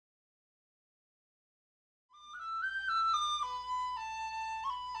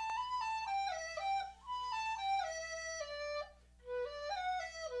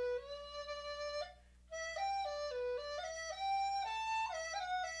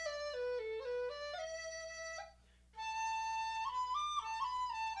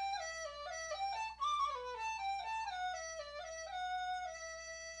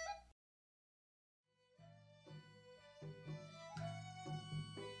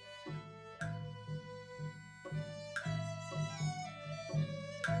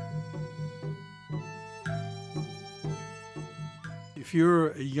if you're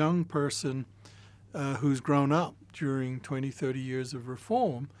a young person who's grown up during 20, 30 years of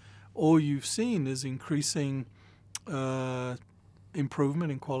reform, all you've seen is increasing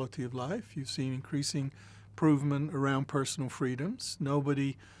improvement in quality of life. You've seen increasing improvement around personal freedoms.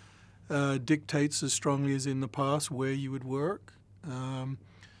 Nobody dictates as strongly as in the past where you would work. You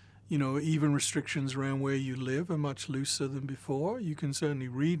know, even restrictions around where you live are much looser than before. You can certainly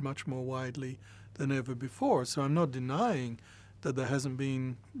read much more widely than ever before. So I'm not denying that there hasn't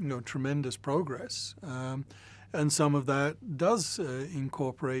been, you know, tremendous progress. And some of that does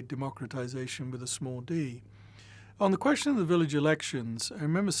incorporate democratization with a small d. On the question of the village elections, I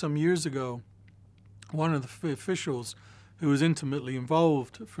remember some years ago, one of the officials who was intimately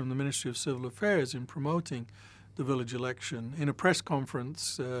involved from the Ministry of Civil Affairs in promoting the village election, in a press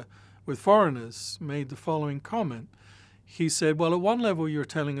conference with foreigners, made the following comment. He said, well, at one level you're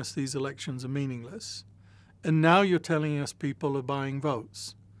telling us these elections are meaningless, and now you're telling us people are buying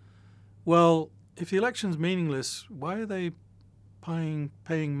votes. Well, if the election's meaningless, why are they paying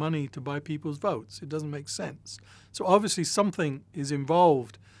money to buy people's votes? It doesn't make sense. So obviously something is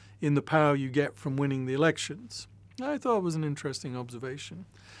involved in the power you get from winning the elections. I thought it was an interesting observation.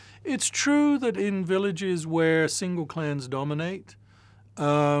 It's true that in villages where single clans dominate,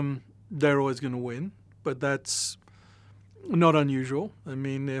 they're always going to win, but that's not unusual. I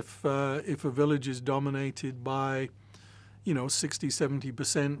mean, if a village is dominated by, you know, 60,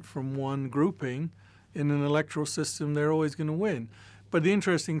 70% from one grouping in an electoral system, they're always going to win. But the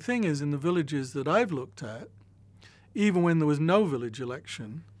interesting thing is, in the villages that I've looked at, even when there was no village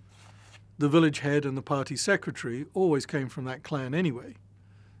election, the village head and the party secretary always came from that clan anyway.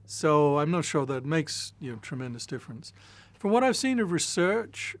 So I'm not sure that makes, you know, tremendous difference. From what I've seen of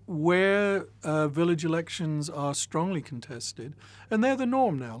research, where village elections are strongly contested, and they're the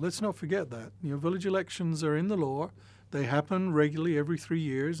norm now, let's not forget that. You know, village elections are in the law. They happen regularly every 3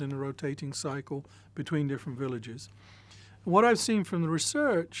 years in a rotating cycle between different villages. What I've seen from the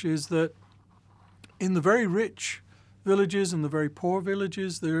research is that in the very rich villages and the very poor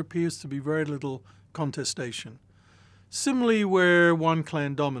villages, there appears to be very little contestation. Similarly, where one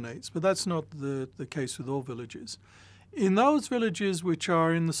clan dominates, but that's not the case with all villages. In those villages which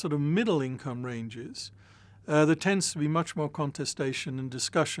are in the sort of middle income ranges, there tends to be much more contestation and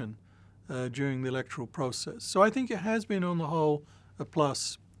discussion during the electoral process. So I think it has been, on the whole, a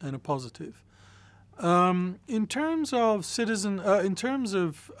plus and a positive. In terms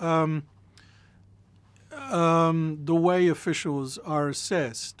of the way officials are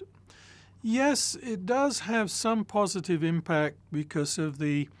assessed, yes, it does have some positive impact because of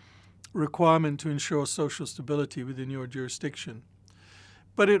the requirement to ensure social stability within your jurisdiction.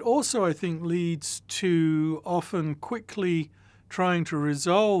 But it also, I think, leads to often quickly trying to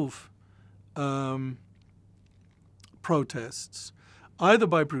resolve protests, either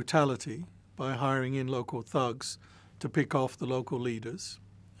by brutality, by hiring in local thugs to pick off the local leaders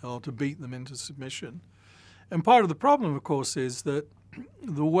or to beat them into submission. And part of the problem, of course, is that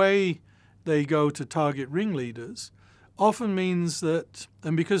the way they go to target ringleaders often means that,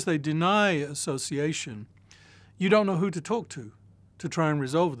 and because they deny association, you don't know who to talk to try and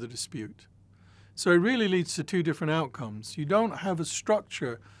resolve the dispute. So it really leads to two different outcomes. You don't have a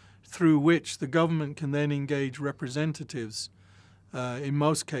structure through which the government can then engage representatives, in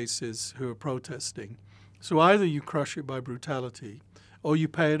most cases, who are protesting. So either you crush it by brutality or you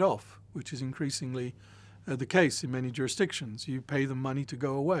pay it off, which is increasingly the case in many jurisdictions. You pay them money to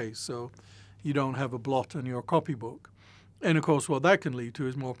go away, so you don't have a blot on your copybook. And of course, what that can lead to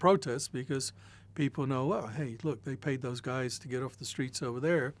is more protests because people know, well, hey, look, they paid those guys to get off the streets over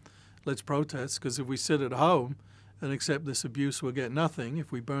there. Let's protest, because if we sit at home and accept this abuse, we'll get nothing.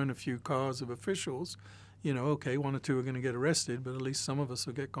 If we burn a few cars of officials, you know, okay, one or two are going to get arrested, but at least some of us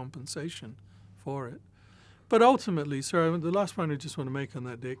will get compensation for it. But ultimately, sorry, the last point I just want to make on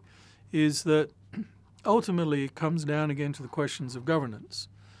that, Dick, is that ultimately it comes down again to the questions of governance.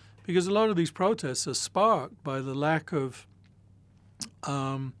 Because a lot of these protests are sparked by the lack of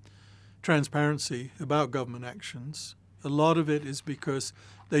transparency about government actions. A lot of it is because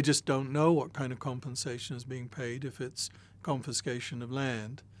they just don't know what kind of compensation is being paid if it's confiscation of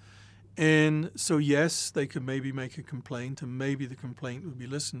land. And so, yes, they could maybe make a complaint, and maybe the complaint would be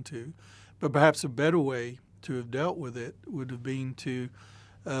listened to. But perhaps a better way to have dealt with it would have been to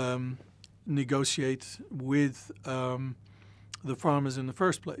negotiate with the farmers in the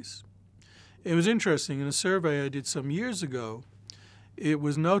first place. It was interesting. In a survey I did some years ago, it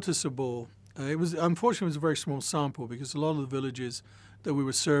was noticeable. Unfortunately, it was a very small sample because a lot of the villages that we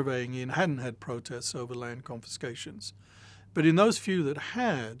were surveying in hadn't had protests over land confiscations. But in those few that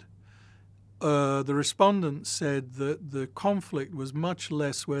had, the respondents said that the conflict was much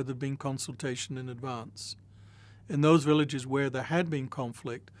less where there'd been consultation in advance. In those villages where there had been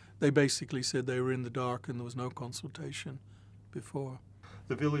conflict, they basically said they were in the dark and there was no consultation before.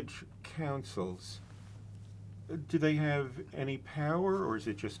 The village councils, do they have any power, or is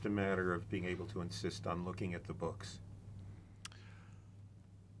it just a matter of being able to insist on looking at the books?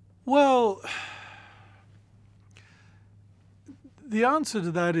 Well, the answer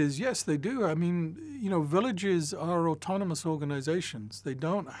to that is yes, they do. I mean, you know, villages are autonomous organizations. They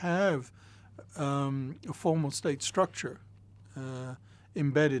don't have a formal state structure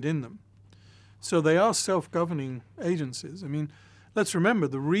embedded in them. So they are self-governing agencies. I mean, let's remember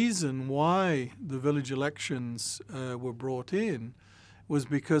the reason why the village elections were brought in was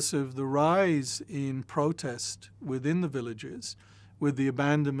because of the rise in protest within the villages with the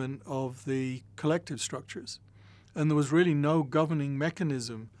abandonment of the collective structures. And there was really no governing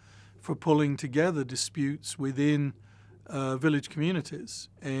mechanism for pulling together disputes within village communities.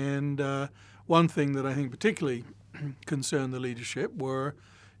 And one thing that I think particularly concerned the leadership were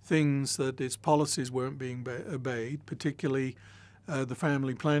things that its policies weren't being obeyed, particularly the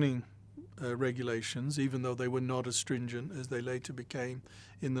family planning regulations, even though they were not as stringent as they later became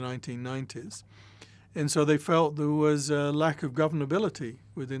in the 1990s. And so they felt there was a lack of governability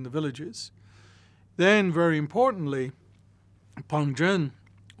within the villages. Then, very importantly, Peng Zhen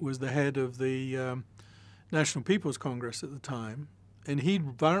was the head of the National People's Congress at the time, and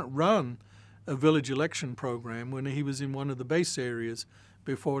he'd run a village election program when he was in one of the base areas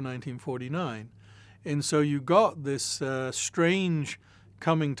before 1949. And so you got this strange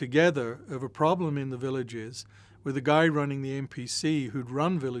coming together of a problem in the villages with a guy running the NPC who'd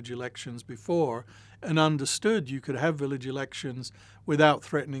run village elections before and understood you could have village elections without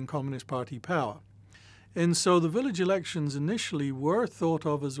threatening Communist Party power. And so the village elections initially were thought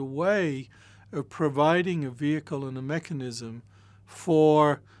of as a way of providing a vehicle and a mechanism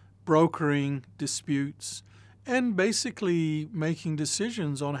for brokering disputes and basically making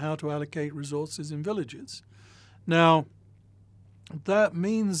decisions on how to allocate resources in villages. Now, that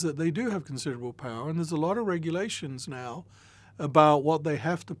means that they do have considerable power, and there's a lot of regulations now about what they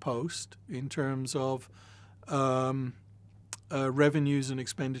have to post in terms of revenues and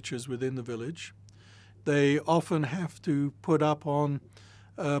expenditures within the village. They often have to put up on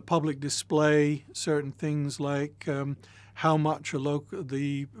public display certain things like how much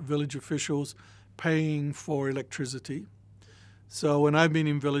the village officials paying for electricity. So when I've been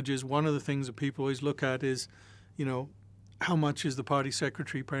in villages, one of the things that people always look at is, you know, how much is the party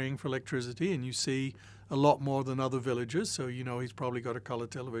secretary paying for electricity? And you see a lot more than other villages. So, you know, he's probably got a color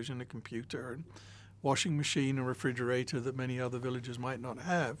television, a computer, and washing machine, a refrigerator that many other villages might not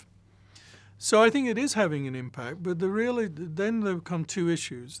have. So I think it is having an impact, but then there come two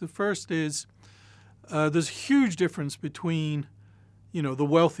issues. The first is there's a huge difference between, you know, the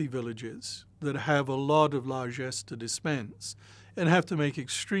wealthy villages that have a lot of largesse to dispense and have to make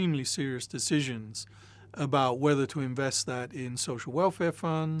extremely serious decisions about whether to invest that in social welfare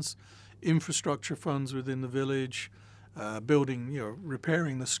funds, infrastructure funds within the village, building, you know,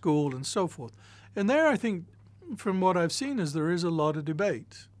 repairing the school and so forth. And there, I think, from what I've seen, is there is a lot of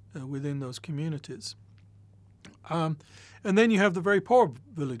debate within those communities. And then you have the very poor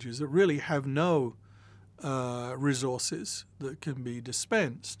villages that really have no resources that can be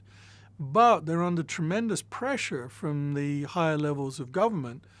dispensed. But they're under tremendous pressure from the higher levels of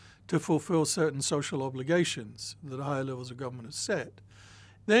government to fulfill certain social obligations that the higher levels of government have set.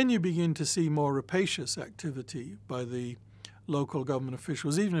 Then you begin to see more rapacious activity by the local government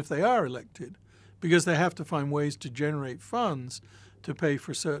officials, even if they are elected, because they have to find ways to generate funds to pay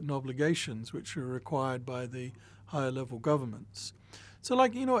for certain obligations which are required by the higher level governments. So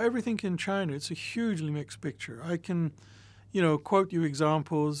like, you know, everything in China, it's a hugely mixed picture. I can, you know, quote you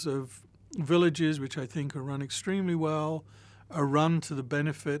examples of villages which I think are run extremely well, are run to the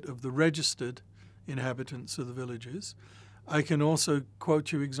benefit of the registered inhabitants of the villages. I can also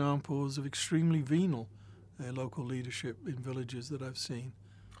quote you examples of extremely venal local leadership in villages that I've seen.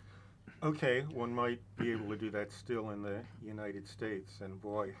 Okay, one might be able to do that still in the United States, and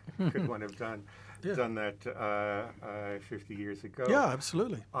boy, could one have done that 50 years ago. Yeah,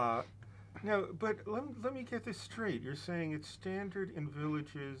 absolutely. Now, but let me get this straight. You're saying it's standard in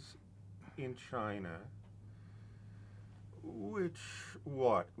villages in China, which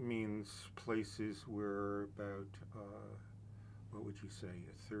what means places where about, what would you say,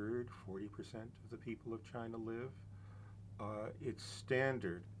 a third, 40% of the people of China live? It's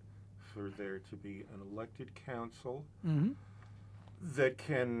standard for there to be an elected council that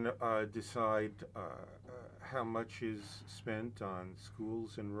can decide how much is spent on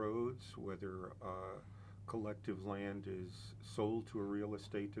schools and roads, whether collective land is sold to a real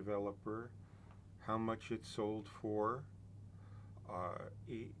estate developer, how much it's sold for.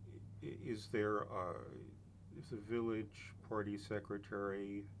 Is there is the village party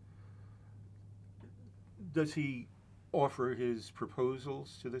secretary, does he offer his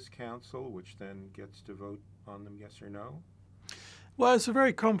proposals to this council, which then gets to vote on them, yes or no? Well, it's a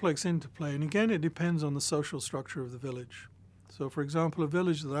very complex interplay, and again, it depends on the social structure of the village. So, for example, a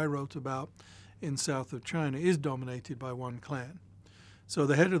village that I wrote about in south of China is dominated by one clan. So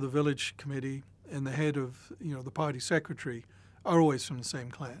the head of the village committee and the head of, the party secretary are always from the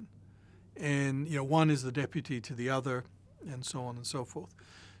same clan. And, one is the deputy to the other, and so on and so forth.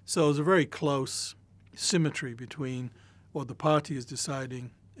 So there's a very close symmetry between what the party is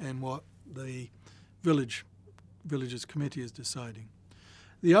deciding and what the village's committee is deciding.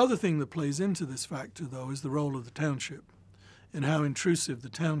 The other thing that plays into this factor, though, is the role of the township and how intrusive the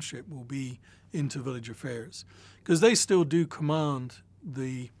township will be into village affairs, because they still do command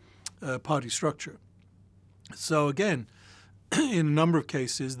the party structure. So again, in a number of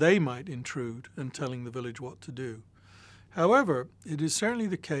cases, they might intrude in telling the village what to do. However, it is certainly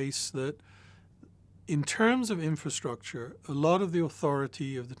the case that in terms of infrastructure, a lot of the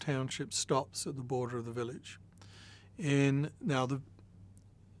authority of the township stops at the border of the village. And now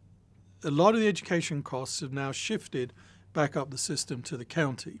a lot of the education costs have now shifted back up the system to the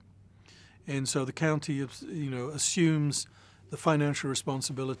county. And so the county, assumes the financial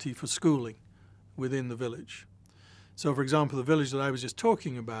responsibility for schooling within the village. So, for example, the village that I was just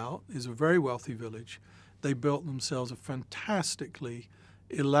talking about is a very wealthy village. They built themselves a fantastically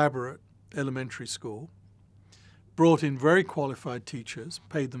elaborate elementary school, brought in very qualified teachers,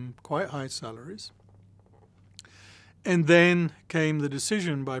 paid them quite high salaries. And then came the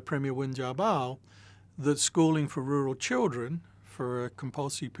decision by Premier Wen Jiabao that schooling for rural children for a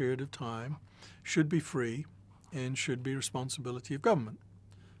compulsory period of time should be free and should be responsibility of government.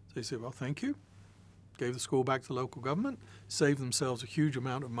 So they said, well, thank you. Gave the school back to local government, saved themselves a huge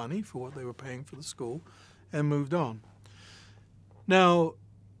amount of money for what they were paying for the school, and moved on. Now,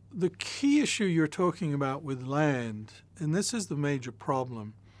 the key issue you're talking about with land, and this is the major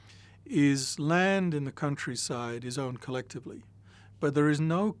problem, is land in the countryside is owned collectively, but there is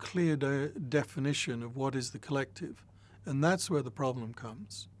no clear definition of what is the collective, and that's where the problem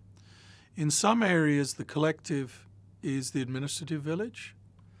comes. In some areas, the collective is the administrative village.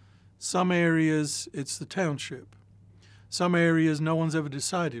 Some areas, it's the township. Some areas, no one's ever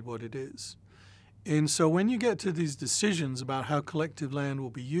decided what it is. And so when you get to these decisions about how collective land will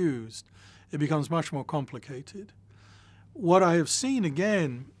be used, it becomes much more complicated. What I have seen,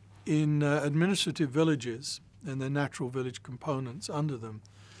 again, in administrative villages and their natural village components under them,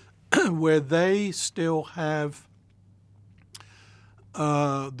 where they still have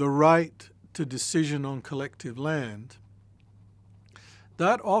the right to decision on collective land,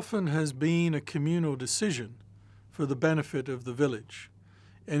 that often has been a communal decision for the benefit of the village.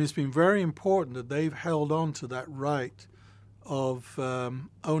 And it's been very important that they've held on to that right of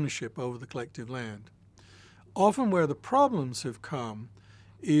ownership over the collective land. Often where the problems have come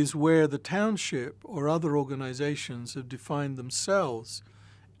is where the township or other organizations have defined themselves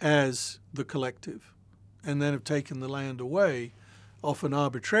as the collective and then have taken the land away, often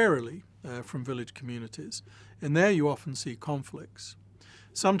arbitrarily, from village communities. And there you often see conflicts.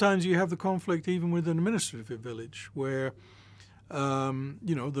 Sometimes you have the conflict even with an administrative village where,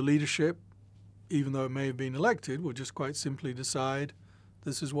 the leadership, even though it may have been elected, will just quite simply decide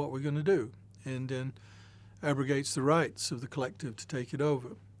this is what we're going to do, and then abrogates the rights of the collective to take it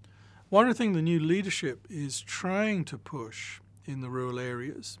over. One of the things the new leadership is trying to push in the rural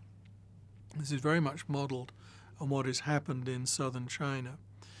areas, this is very much modeled on what has happened in southern China,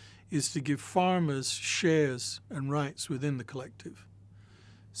 is to give farmers shares and rights within the collective.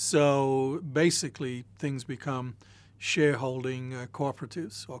 So basically things become shareholding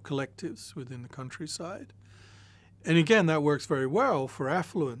cooperatives or collectives within the countryside. And again, that works very well for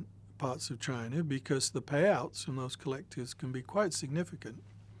affluent parts of China because the payouts from those collectives can be quite significant.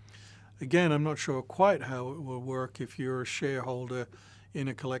 Again, I'm not sure quite how it will work if you're a shareholder in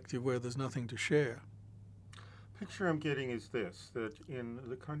a collective where there's nothing to share. Picture I'm getting is this, that in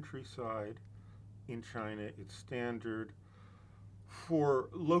the countryside in China, it's standard for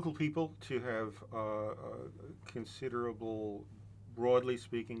local people to have considerable, broadly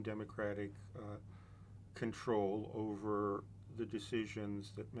speaking, democratic control over the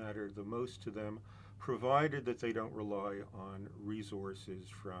decisions that matter the most to them, provided that they don't rely on resources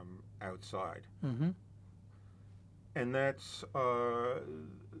from outside. Mm-hmm. And that's a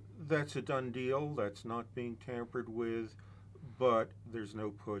done deal. That's not being tampered with, but there's no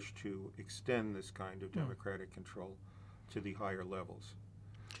push to extend this kind of democratic control to the higher levels.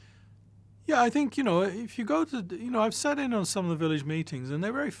 Yeah, I think, if you go to, I've sat in on some of the village meetings and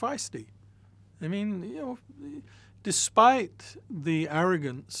they're very feisty. I mean, despite the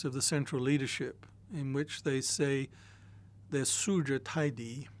arrogance of the central leadership in which they say their suja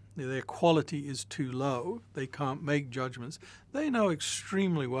taidi, their quality is too low, they can't make judgments, they know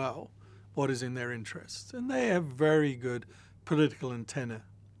extremely well what is in their interests. And they have very good political antenna.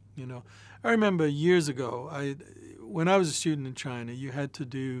 I remember years ago, when I was a student in China, you had to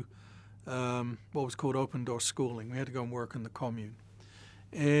do what was called open door schooling. We had to go and work in the commune.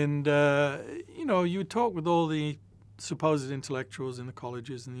 And, you would talk with all the supposed intellectuals in the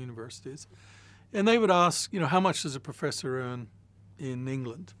colleges and the universities, and they would ask, how much does a professor earn in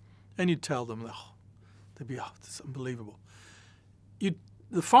England? And you'd tell them, they'd be, this is unbelievable.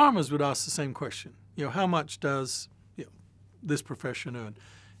 The farmers would ask the same question, how much does this profession earn?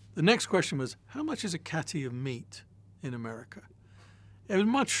 The next question was, how much is a catty of meat in America? It was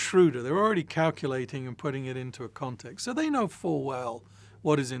much shrewder. They were already calculating and putting it into a context. So they know full well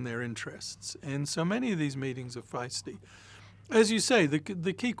what is in their interests. And so many of these meetings are feisty. As you say,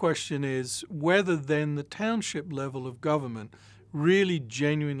 the key question is whether then the township level of government really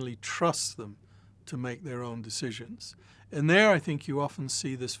genuinely trusts them to make their own decisions. And there I think you often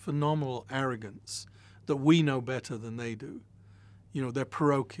see this phenomenal arrogance that we know better than they do. They're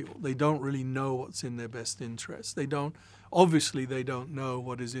parochial. They don't really know what's in their best interest. Obviously they don't know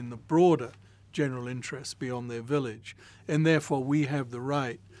what is in the broader general interest beyond their village. And therefore we have the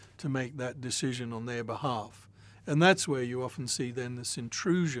right to make that decision on their behalf. And that's where you often see then this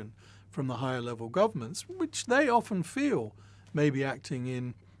intrusion from the higher level governments, which they often feel may be acting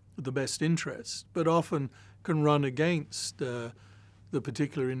in the best interest, but often can run against the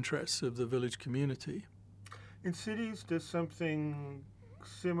particular interests of the village community. In cities, does something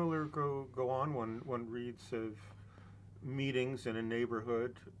similar go on? One reads of meetings in a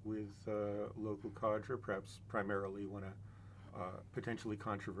neighborhood with local cadre, perhaps primarily when a potentially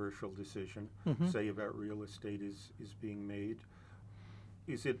controversial decision, say about real estate, is being made.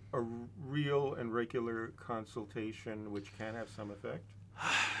 Is it a real and regular consultation which can have some effect?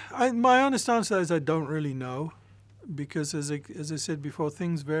 My honest answer is I don't really know, because as I said before,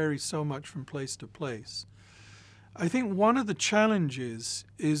 things vary so much from place to place. I think one of the challenges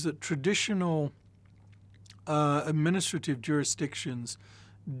is that traditional administrative jurisdictions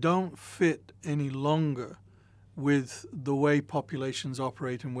don't fit any longer with the way populations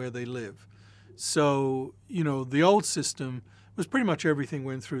operate and where they live. So, the old system was pretty much everything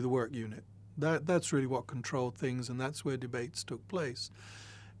went through the work unit. That's really what controlled things, and that's where debates took place.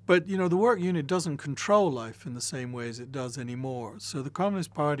 But, the work unit doesn't control life in the same way as it does anymore. So the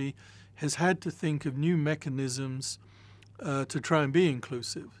Communist Party has had to think of new mechanisms to try and be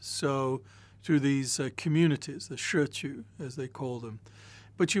inclusive. So through these communities, the shechu, as they call them.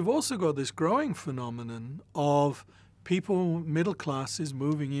 But you've also got this growing phenomenon of people, middle classes,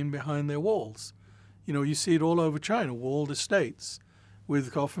 moving in behind their walls. You see it all over China, walled estates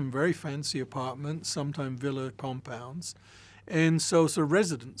with often very fancy apartments, sometimes villa compounds. And so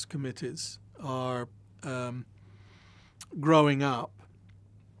residence committees are growing up,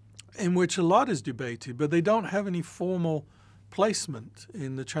 in which a lot is debated, but they don't have any formal placement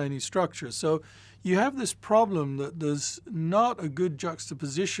in the Chinese structure. So you have this problem that there's not a good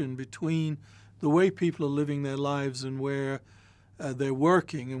juxtaposition between the way people are living their lives and where they're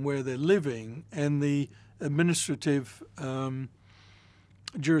working and where they're living, and the administrative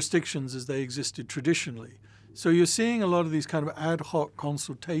jurisdictions as they existed traditionally. So you're seeing a lot of these kind of ad hoc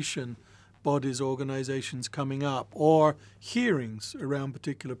consultation bodies, organizations coming up, or hearings around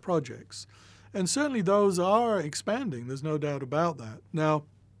particular projects. And certainly those are expanding, there's no doubt about that. Now,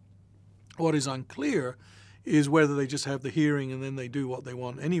 what is unclear is whether they just have the hearing and then they do what they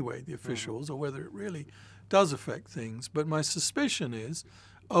want anyway, the officials, or whether it really does affect things. But my suspicion is,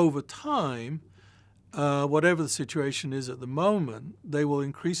 over time, whatever the situation is at the moment, they will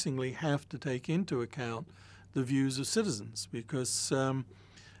increasingly have to take into account the views of citizens, because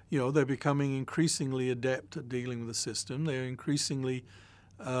they're becoming increasingly adept at dealing with the system. They're increasingly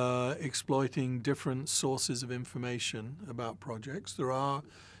exploiting different sources of information about projects. There are,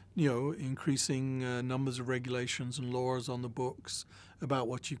 increasing numbers of regulations and laws on the books about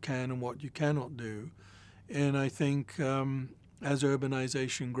what you can and what you cannot do. And I think as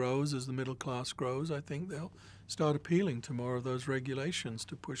urbanization grows, as the middle class grows, I think they'll start appealing to more of those regulations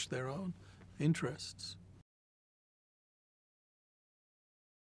to push their own interests.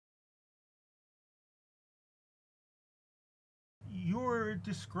 you're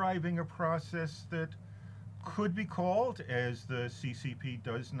describing a process that could be called, as the CCP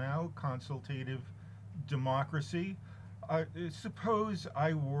does now, consultative democracy. Suppose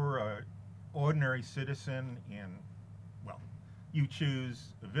I were an ordinary citizen in, well, you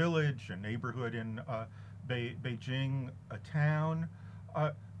choose a village, a neighborhood in Beijing, a town.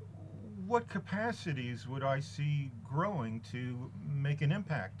 What capacities would I see growing to make an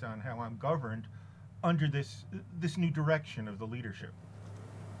impact on how I'm governed under this new direction of the leadership?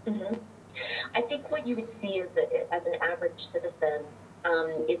 Mm-hmm. I think what you would see is that, as an average citizen,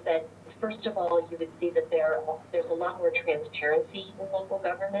 is that, first of all, you would see that there's a lot more transparency in local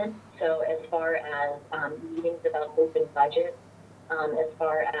government. So as far as meetings about open budgets, as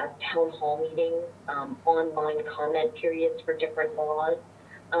far as town hall meetings, online comment periods for different laws,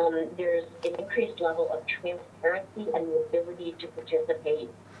 there's an increased level of transparency and the ability to participate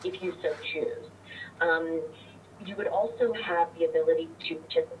if you so choose. You would also have the ability to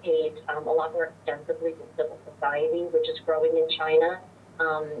participate a lot more extensively with civil society, which is growing in China.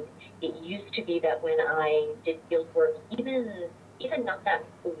 It used to be that when I did field work, even not that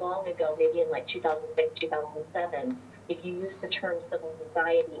long ago, maybe in like 2006, 2007, if you use the term civil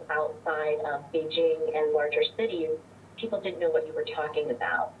society outside of Beijing and larger cities, people didn't know what you were talking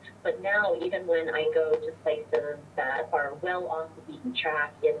about. But now, even when I go to places that are well off the beaten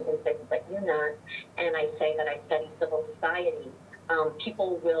track in places like Yunnan, and I say that I study civil society,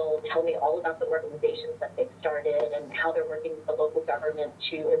 people will tell me all about the organizations that they've started and how they're working with the local government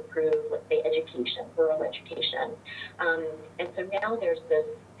to improve, let's say, education, rural education. And so now there's this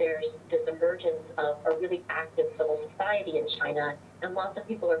emergence of a really active civil society in China, and lots of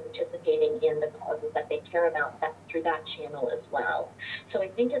people are participating in the causes that they care about through that channel as well. So I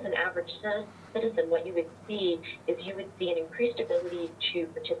think as an average citizen, what you would see is you would see an increased ability to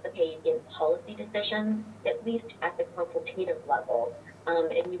participate in policy decisions, at least at the consultative level.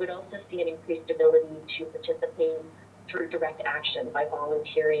 And you would also see an increased ability to participate through direct action by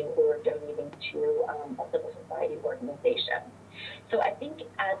volunteering or donating to a civil society organization. So I think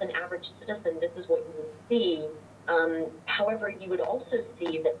as an average citizen, this is what you would see. However, you would also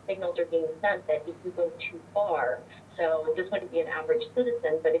see that signals are being sent that if you go too far, so this wouldn't be an average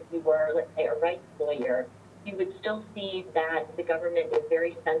citizen, but if you were, let's say, a rights lawyer, you would still see that the government is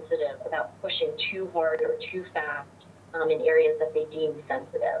very sensitive about pushing too hard or too fast in areas that they deem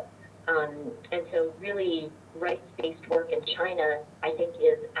sensitive. And so really, rights-based work in China, I think,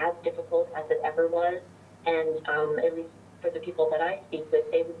 is as difficult as it ever was. And at least for the people that I speak with,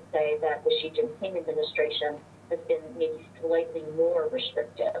 they would say that the Xi Jinping administration has been maybe slightly more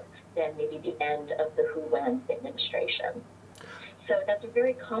restrictive than maybe the end of the Hu Wen administration. So that's a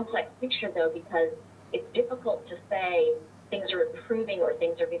very complex picture, though, because it's difficult to say things are improving or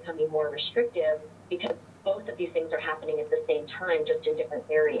things are becoming more restrictive, because both of these things are happening at the same time, just in different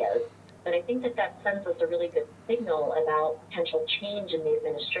areas. But I think that sends us a really good signal about potential change in the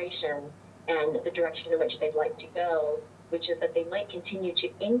administration and the direction in which they'd like to go, which is that they might continue to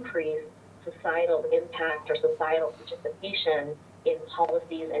increase societal impact or societal participation in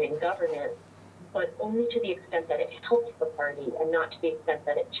policies and in governance, but only to the extent that it helps the party and not to the extent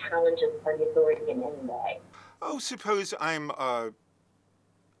that it challenges party authority in any way. Oh, suppose I'm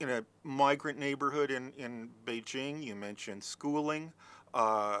in a migrant neighborhood in Beijing. You mentioned schooling.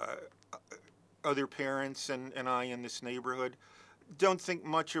 Other parents and I in this neighborhood don't think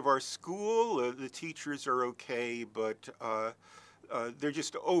much of our school. The teachers are okay, but they're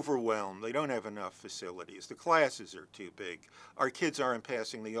just overwhelmed. They don't have enough facilities. The classes are too big. Our kids aren't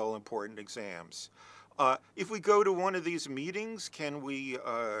passing the all-important exams. If we go to one of these meetings, can we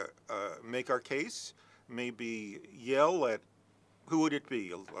make our case? Maybe yell at, who would it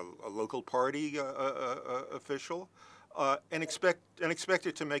be? A local party official, and expect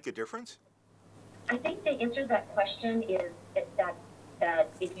it to make a difference? I think the answer to that question is that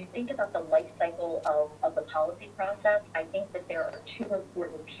if you think about the life cycle of the policy process, I think that there are two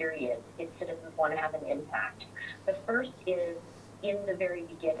important periods if citizens want to have an impact. The first is in the very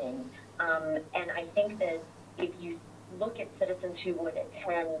beginning, and I think that if you look at citizens who would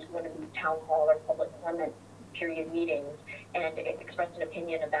attend one of these town hall or public comment period meetings and express an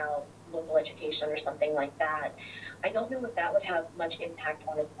opinion about local education or something like that, I don't know if that would have much impact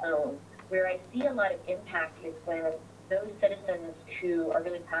on its own. Where I see a lot of impact is when those citizens who are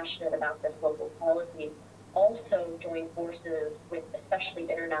really passionate about this local policy also join forces with especially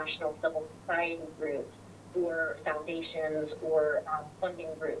international civil society groups or foundations or funding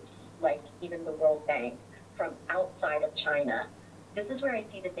groups like even the World Bank from outside of China. This is where I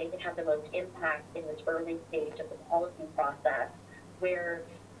see that they can have the most impact in this early stage of the policy process, where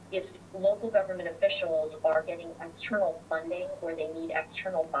if local government officials are getting external funding or they need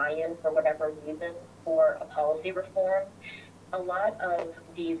external buy-in for whatever reason for a policy reform, a lot of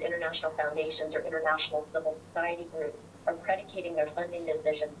these international foundations or international civil society groups are predicating their funding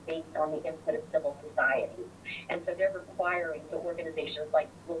decisions based on the input of civil society. And so they're requiring the organizations like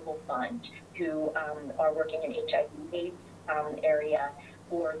Local Fund, who are working in HIV/AIDS area,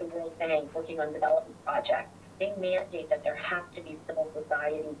 or the World Bank working on development projects. They mandate that there has to be civil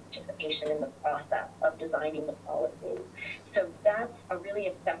society participation in the process of designing the policy. So that's a really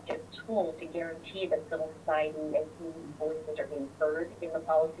effective tool to guarantee that civil society and community voices are being heard in the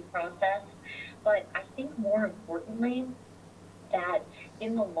policy process. But I think more importantly, that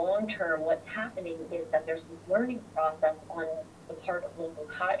in the long term, what's happening is that there's this learning process on the part of local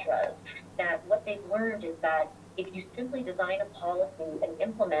cadres, that what they've learned is that if you simply design a policy and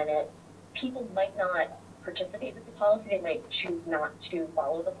implement it, people might not participate with the policy, they might choose not to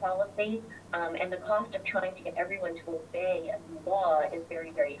follow the policy, and the cost of trying to get everyone to obey a new law is very,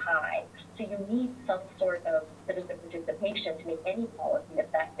 very high. So you need some sort of citizen participation to make any policy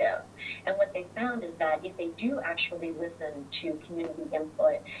effective. And what they found is that if they do actually listen to community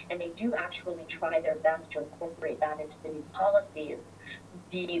input and they do actually try their best to incorporate that into the new policies,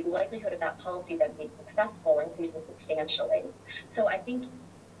 the likelihood of that policy then being successful increases substantially. So I think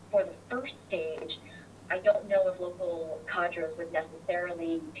for the first stage, I don't know if local cadres would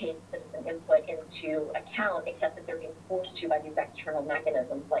necessarily take citizen input into account, except that they're being forced to by these external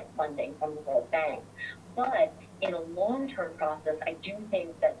mechanisms like funding from the World Bank. But in a long-term process, I do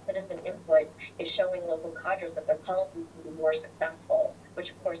think that citizen input is showing local cadres that their policies can be more successful, which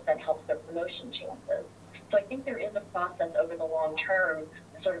of course then helps their promotion chances. So I think there is a process over the long term,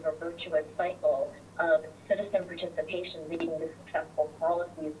 sort of a virtuous cycle of citizen participation leading to successful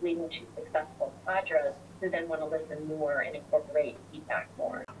policies, leading to successful cadres who then want to listen more and incorporate feedback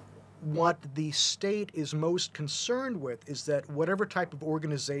more. What the state is most concerned with is that whatever type of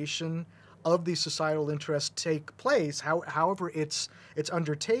organization of these societal interests take place, however it's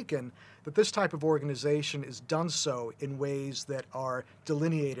undertaken, that this type of organization is done so in ways that are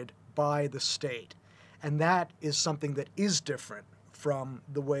delineated by the state. And that is something that is different from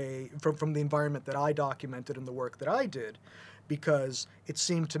the environment that I documented in the work that I did, because it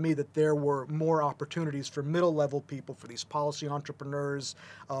seemed to me that there were more opportunities for middle-level people, for these policy entrepreneurs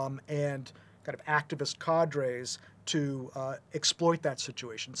and kind of activist cadres to exploit that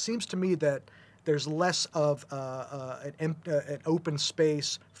situation. It seems to me that there's less of an open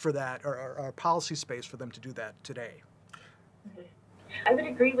space for that, or policy space for them to do that today. I would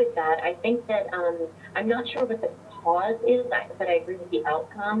agree with that. I think that I'm not sure what the cause is, but I agree with the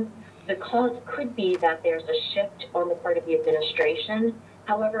outcome. The cause could be that there's a shift on the part of the administration.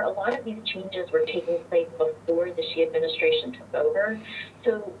 However, a lot of these changes were taking place before the Xi administration took over.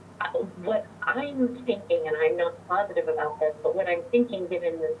 So what I'm thinking, and I'm not positive about this, but what I'm thinking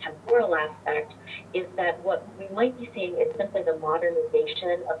given the temporal aspect is that what we might be seeing is simply the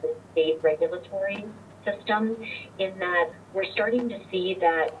modernization of the state regulatory system, in that we're starting to see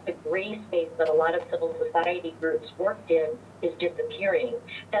that the gray space that a lot of civil society groups worked in is disappearing.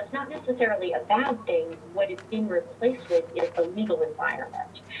 That's not necessarily a bad thing. What it's being replaced with is the legal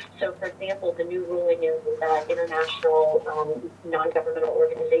environment. So, for example, the new ruling is that international non-governmental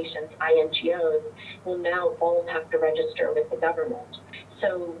organizations, INGOs, will now all have to register with the government.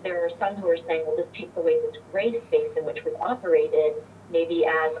 So there are some who are saying, well, this takes away this gray space in which we've operated, maybe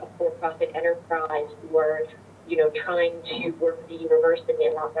as a for-profit enterprise, or trying to work with the university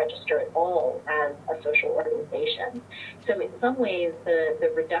and not register at all as a social organization. So in some ways,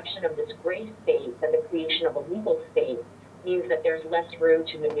 the reduction of this gray space and the creation of a legal space means that there's less room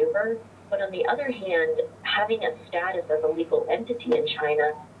to maneuver. But on the other hand, having a status as a legal entity in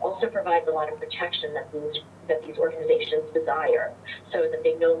China also provides a lot of protection that these organizations desire, so that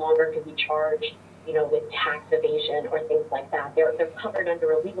they no longer can be charged, with tax evasion or things like that. They're covered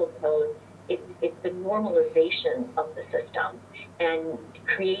under a legal code. It's the normalization of the system, and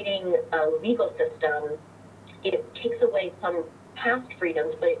creating a legal system, it takes away some past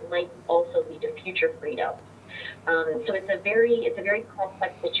freedoms, but it might also lead to future freedoms. So it's a very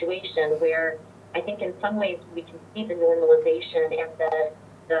complex situation where I think in some ways we can see the normalization and the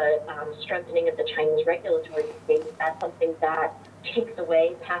strengthening of the Chinese regulatory space as something that takes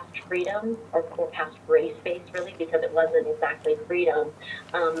away past freedom, or past gray space, really, because it wasn't exactly freedom.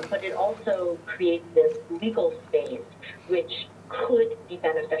 But it also creates this legal space which could be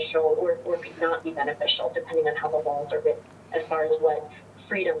beneficial or could not be beneficial, depending on how the laws are written, as far as what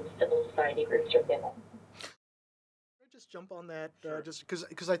freedoms civil society groups are given. Can I just jump on that, just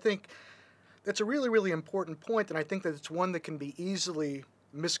because I think that's a really, really important point, and I think that it's one that can be easily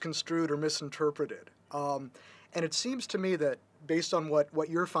misconstrued or misinterpreted. And it seems to me that, based on what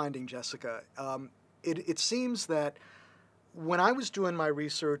you're finding, Jessica, it seems that when I was doing my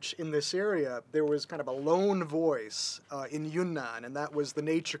research in this area, there was kind of a lone voice in Yunnan, and that was the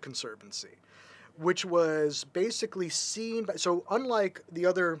Nature Conservancy, which was basically seen by, so unlike the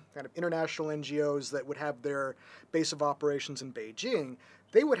other kind of international NGOs that would have their base of operations in Beijing,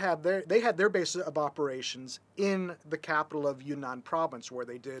 they had their base of operations in the capital of Yunnan province, where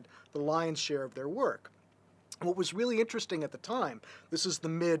they did the lion's share of their work. What was really interesting at the time, this is the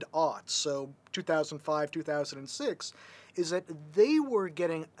mid-aughts, so 2005, 2006, is that they were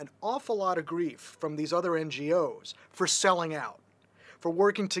getting an awful lot of grief from these other NGOs for selling out, for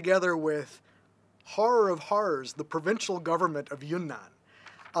working together with, horror of horrors, the provincial government of Yunnan.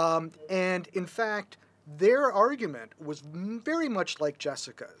 And in fact, their argument was very much like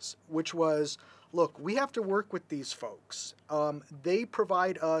Jessica's, which was, look, we have to work with these folks. They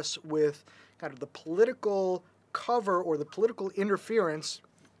provide us with kind of the political cover or the political interference,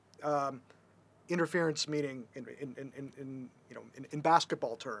 interference meaning in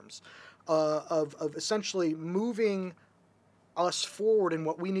basketball terms, of essentially moving us forward in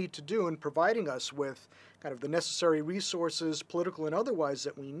what we need to do and providing us with kind of the necessary resources, political and otherwise,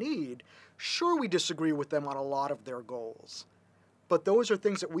 that we need. Sure, we disagree with them on a lot of their goals, but those are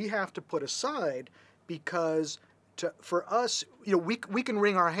things that we have to put aside, because for us, we can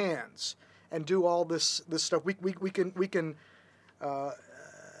wring our hands and do all this stuff. We can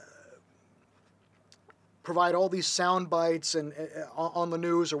provide all these sound bites and on the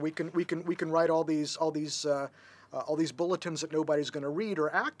news, or we can write all these bulletins that nobody's going to read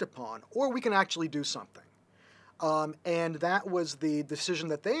or act upon, or we can actually do something. And that was the decision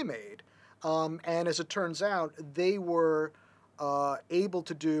that they made. And as it turns out, they were able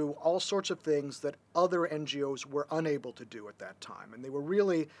to do all sorts of things that other NGOs were unable to do at that time. And they were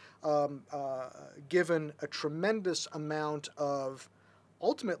really given a tremendous amount of,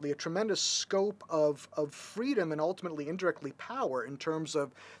 ultimately, a tremendous scope of freedom and ultimately indirectly power in terms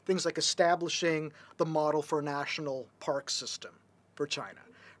of things like establishing the model for a national park system for China,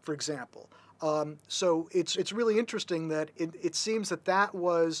 for example. So it's really interesting that it seems that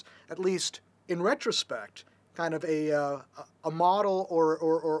was, at least in retrospect, kind of a model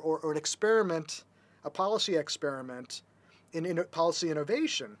or an experiment, a policy experiment in policy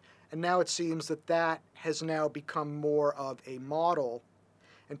innovation. And now it seems that has now become more of a model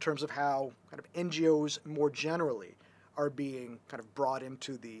in terms of how kind of NGOs more generally are being kind of brought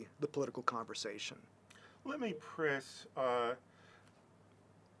into the political conversation. Let me press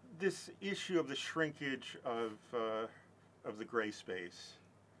this issue of the shrinkage of the gray space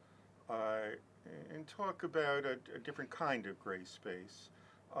and talk about a different kind of gray space.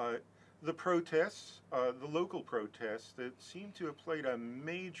 The protests, the local protests that seem to have played a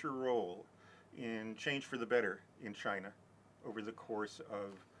major role in change for the better in China over the course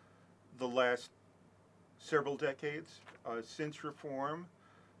of the last several decades since reform.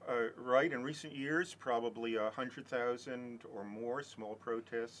 Right, in recent years, probably 100,000 or more small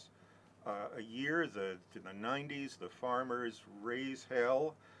protests a year. In the 90s, the farmers raise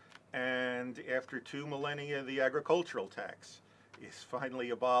hell, and after 2 millennia, the agricultural tax is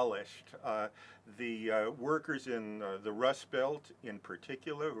finally abolished. The workers in the Rust Belt, in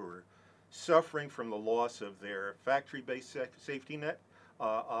particular, who are suffering from the loss of their factory-based safety net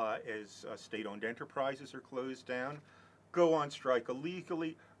as state-owned enterprises are closed down, go on strike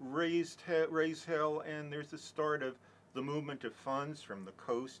illegally, raise hell, and there's the start of the movement of funds from the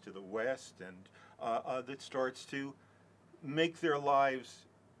coast to the west, and that starts to make their lives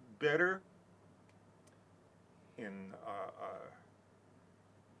better in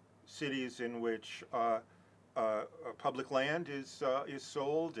cities in which public land is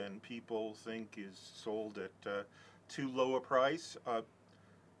sold and people think is sold at too low a price.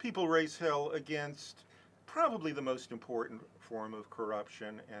 People raise hell against probably the most important form of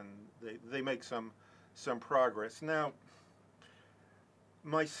corruption, and they make some progress. Now,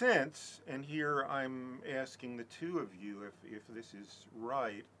 my sense, and here I'm asking the two of you if this is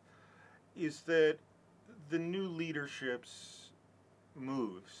right, is that the new leadership's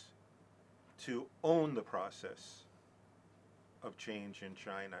moves to own the process of change in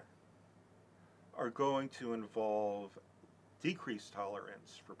China are going to involve decreased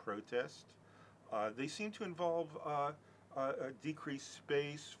tolerance for protest. They seem to involve a decreased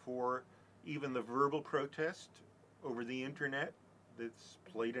space for even the verbal protest over the internet that's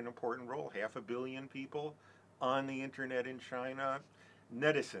played an important role. 500 million people on the internet in China.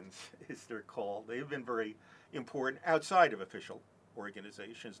 Netizens, as they're called. They've been very important outside of official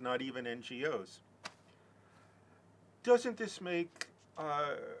organizations, not even NGOs. Doesn't this make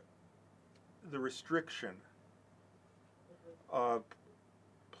the restriction of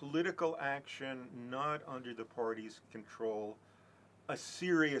political action not under the party's control a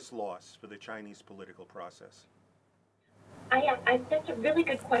serious loss for the Chinese political process? That's a really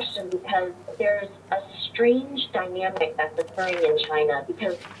good question, because there's a strange dynamic that's occurring in China,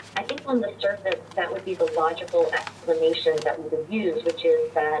 because I think on the surface that would be the logical explanation that we would use, which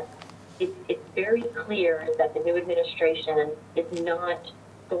is that it's very clear that the new administration is not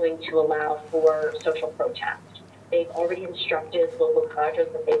going to allow for social protest. They've already instructed local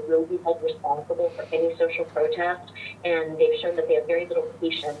cadres that they will be held responsible for any social protest, and they've shown that they have very little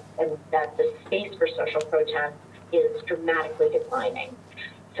patience and that the space for social protest is dramatically declining.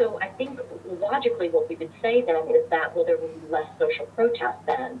 So I think logically what we would say then is that, well, there will be less social protest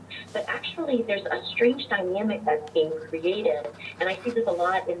then. But actually there's a strange dynamic that's being created, and I see this a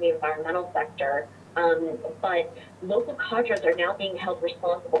lot in the environmental sector, but local cadres are now being held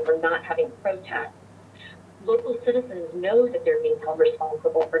responsible for not having protests. Local citizens know that they're being held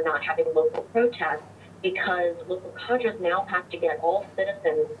responsible for not having local protests, because local cadres now have to get all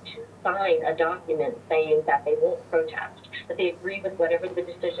citizens to sign a document saying that they won't protest, that they agree with whatever the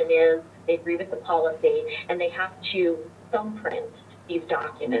decision is, they agree with the policy, and they have to thumbprint these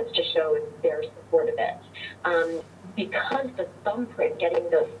documents to show their support of it. Because the thumbprint, getting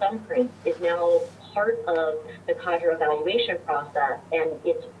those thumbprints is now part of the cadre evaluation process, and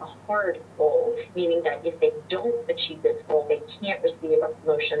it's a hard goal, meaning that if they don't achieve this goal, they can't receive a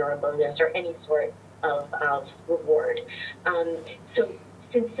promotion or a bonus or any sort of reward. So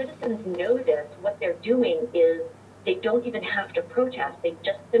since citizens know this, what they're doing is they don't even have to protest. They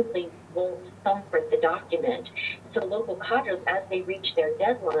just simply won't thumbprint the document. So local cadres, as they reach their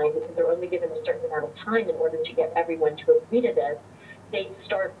deadline, because they're only given a certain amount of time in order to get everyone to agree to this, they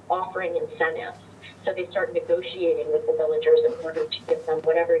start offering incentives. So they start negotiating with the villagers in order to give them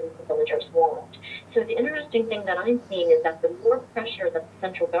whatever the villagers want. So the interesting thing that I'm seeing is that the more pressure that the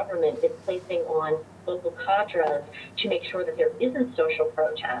central government is placing on local cadres to make sure that there isn't social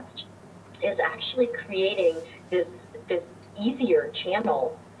protest is actually creating this easier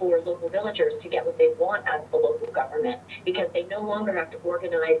channel for local villagers to get what they want out of the local government, because they no longer have to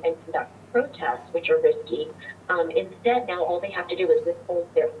organize and conduct protests, which are risky. Instead, now all they have to do is withhold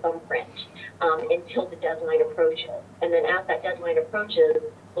their thumbprint until the deadline approaches. And then as that deadline approaches,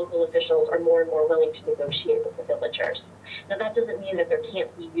 local officials are more and more willing to negotiate with the villagers. Now, that doesn't mean that there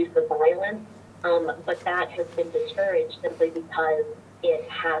can't be use of violence, but that has been discouraged simply because it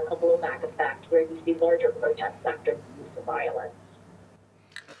has a blowback effect where you see larger protests after the use of violence.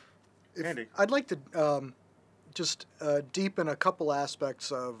 I'd like to just deepen a couple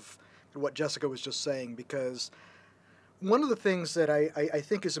aspects of what Jessica was just saying, because one of the things that I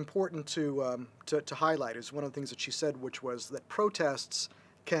think is important to highlight is one of the things that she said, which was that protests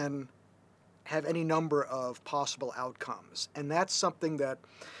can have any number of possible outcomes. And that's something that,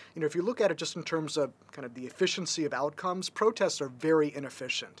 if you look at it just in terms of kind of the efficiency of outcomes, protests are very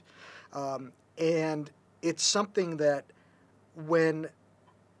inefficient. And it's something that when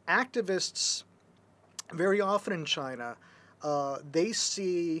activists, very often in China, they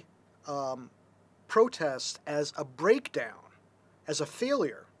see protests as a breakdown, as a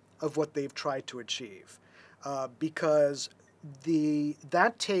failure of what they've tried to achieve, because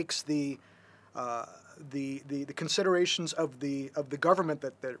that takes the considerations of the government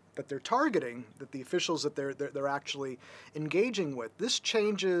that they're targeting, that the officials that they're actually engaging with. This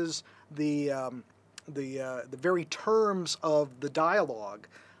changes the very terms of the dialogue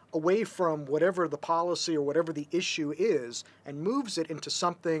away from whatever the policy or whatever the issue is, and moves it into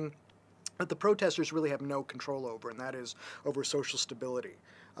something that the protesters really have no control over, and that is over social stability,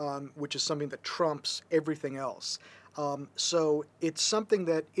 which is something that trumps everything else. So it's something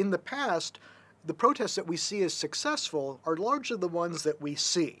that in the past, the protests that we see as successful are largely the ones that we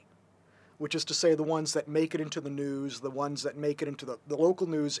see, which is to say the ones that make it into the news, the ones that make it into the local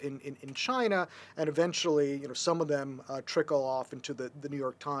news in China, and eventually, some of them trickle off into the New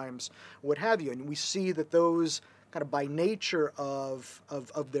York Times, what have you. And we see that those kind of by nature of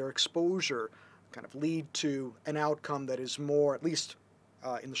their exposure kind of lead to an outcome that is more, at least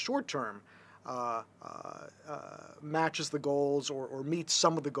in the short term, matches the goals or meets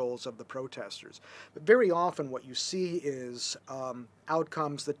some of the goals of the protesters. But very often what you see is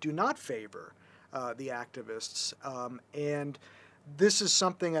outcomes that do not favor the activists, and this is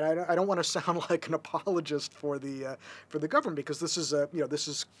something, and I don't want to sound like an apologist for the government, because this is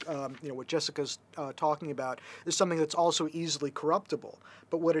what Jessica's talking about is something that's also easily corruptible.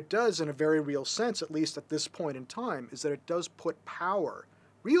 But what it does, in a very real sense, at least at this point in time, is that it does put power,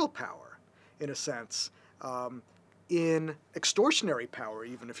 real power, in a sense, in extortionary power,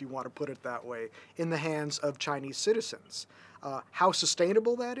 even if you want to put it that way, in the hands of Chinese citizens. How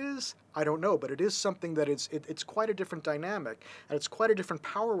sustainable that is, I don't know, but it is something that it's quite a different dynamic, and it's quite a different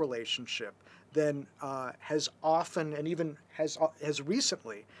power relationship than has often and even has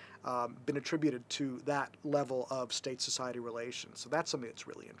recently been attributed to that level of state-society relations. So that's something that's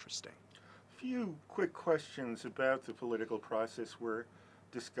really interesting. A few quick questions about the political process we're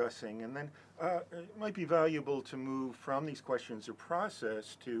discussing, and then it might be valuable to move from these questions of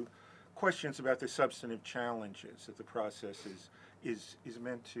process to questions about the substantive challenges that the process is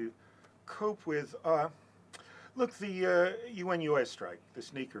meant to cope with. Look, the UN-US strike, the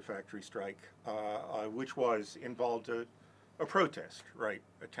sneaker factory strike, which involved a protest, right?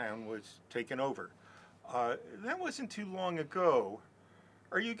 A town was taken over. That wasn't too long ago.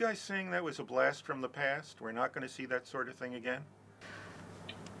 Are you guys saying that was a blast from the past? We're not going to see that sort of thing again?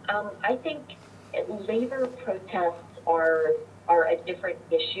 I think labor protests are a different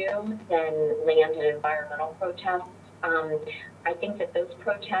issue than land and environmental protests. I think that those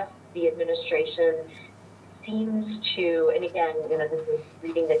protests, the administration seems to, and again, this is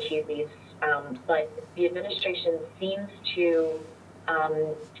reading the tea leaves, but the administration seems to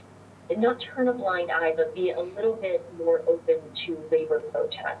not turn a blind eye, but be a little bit more open to labor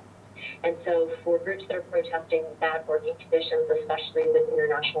protests. And so for groups that are protesting bad working conditions, especially with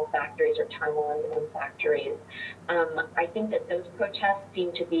international factories or Taiwan-owned factories, I think that those protests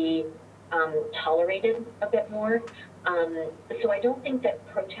seem to be tolerated a bit more. So I don't think that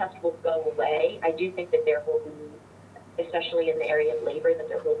protests will go away. I do think that there will be, especially in the area of labor, that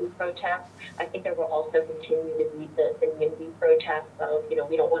there will be protests. I think there will also continue to be the NIMBY protests of, we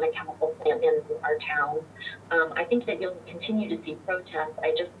don't want a chemical plant in our town. I think that you'll continue to see protests.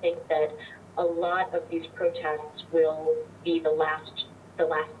 I just think that a lot of these protests will be the last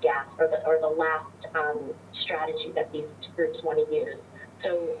gasp or the last strategy that these groups want to use.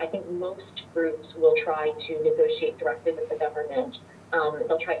 So I think most groups will try to negotiate directly with the government.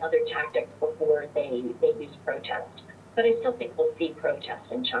 They'll try other tactics before they use protest. But I still think we'll see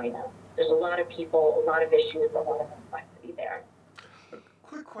protests in China. There's a lot of people, a lot of issues, a lot of complexity there. A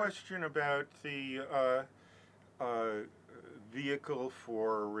quick question about the vehicle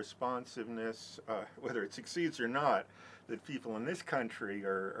for responsiveness, whether it succeeds or not, that people in this country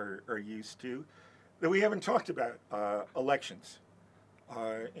are used to, that we haven't talked about, elections.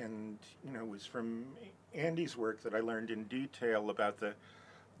 And it was from Andy's work that I learned in detail about the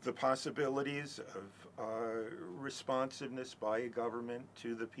possibilities of responsiveness by a government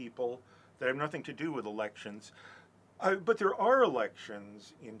to the people that have nothing to do with elections. But there are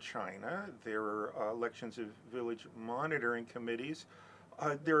elections in China. There are elections of village monitoring committees.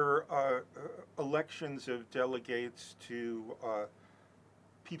 There are elections of delegates to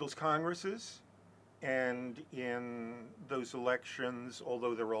people's congresses. And in those elections,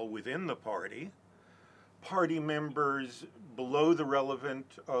 although they're all within the party members below the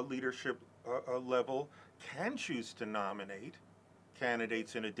relevant leadership level can choose to nominate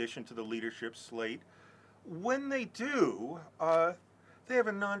candidates in addition to the leadership slate. When they do, they have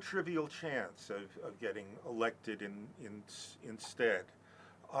a non-trivial chance of getting elected instead.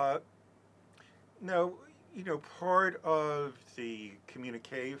 Now, part of the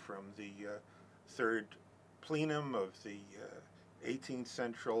communique from the third plenum of the 18th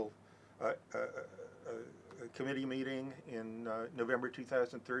Central Committee meeting in November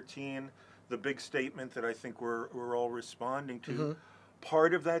 2013, the big statement that I think we're all responding to, mm-hmm.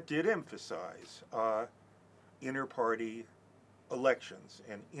 Part of that did emphasize inter-party elections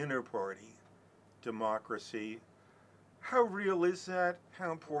and inter-party democracy. How real is that?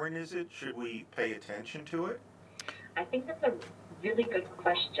 How important is it? Should we pay attention to it? I think that's a really good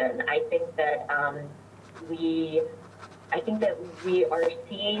question. I think that we are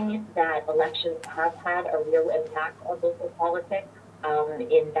seeing that elections have had a real impact on local politics.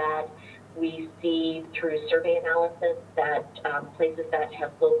 In that we see through survey analysis that places that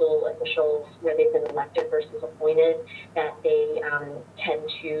have local officials where they've been elected versus appointed, that they tend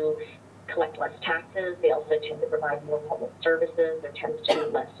to collect less taxes. They also tend to provide more public services. There tends to be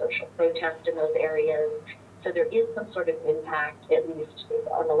less social protest in those areas. So there is some sort of impact, at least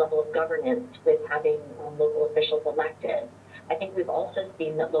on the level of governance, with having local officials elected. I think we've also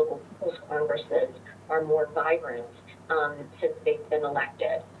seen that local people's congresses are more vibrant since they've been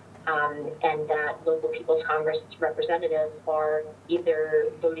elected, and that local people's congress representatives are either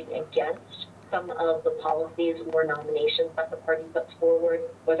voting against some of the policies or nominations that the party puts forward,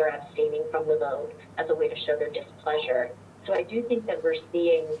 or they're abstaining from the vote as a way to show their displeasure. So I do think that we're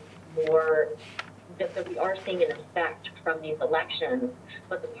seeing more that we are seeing an effect from these elections,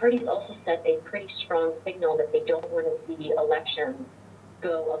 but the parties also sent a pretty strong signal that they don't want to see elections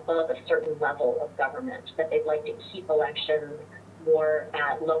go above a certain level of government, that they'd like to keep elections more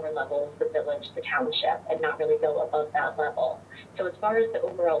at lower levels, the village, the township, and not really go above that level. So as far as the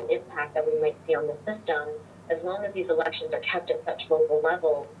overall impact that we might see on the system, as long as these elections are kept at such local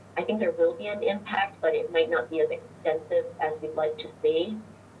levels, I think there will be an impact, but it might not be as extensive as we'd like to see.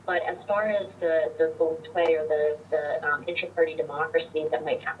 But as far as the feng shui or the inter-party democracy that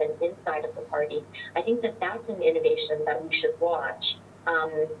might happen inside of the party, I think that that's an innovation that we should watch,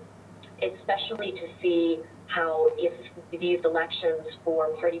 especially to see how if these elections for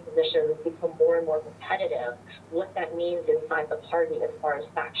party positions become more and more competitive, what that means inside the party as far as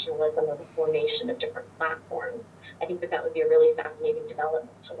factionalism or the formation of different platforms. I think that would be a really fascinating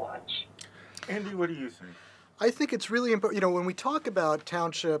development to watch. Andy, what do you think? I think it's really important. You know, when we talk about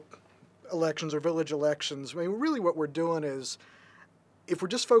township elections or village elections, I mean, really what we're doing is, if we're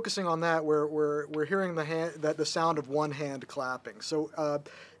just focusing on that, we're hearing the sound of one hand clapping. So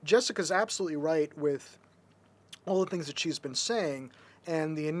Jessica's absolutely right with all the things that she's been saying,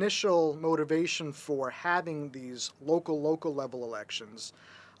 and the initial motivation for having these local level elections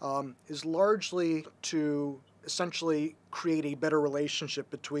is largely to essentially create a better relationship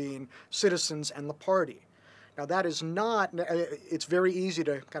between citizens and the party. Now that is not, it's very easy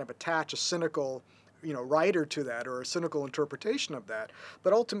to kind of attach a cynical writer to that or a cynical interpretation of that,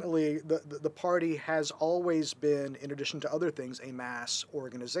 but ultimately the party has always been, in addition to other things, a mass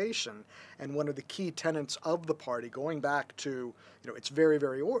organization, and one of the key tenets of the party, going back to its very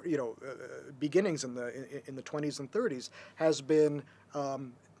beginnings in the 20s and 30s, has been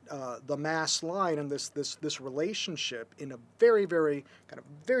the mass line and this relationship in a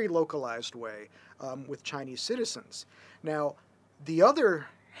very localized way with Chinese citizens. Now, the other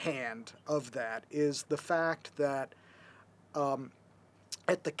hand of that is the fact that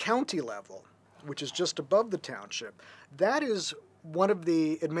at the county level, which is just above the township, that is one of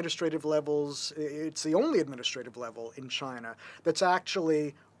the administrative levels, it's the only administrative level in China that's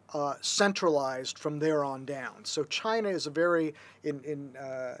actually centralized from there on down. So China is a very,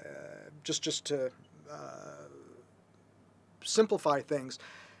 just to simplify things,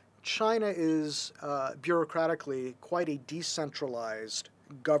 China is bureaucratically quite a decentralized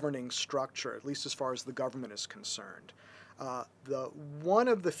governing structure, at least as far as the government is concerned. One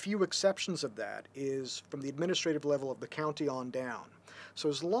of the few exceptions of that is from the administrative level of the county on down. So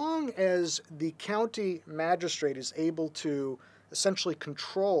as long as the county magistrate is able to essentially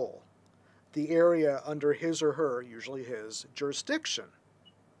control the area under his or her, usually his, jurisdiction,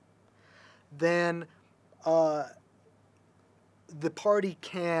 then the party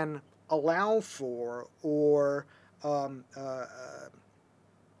can allow for or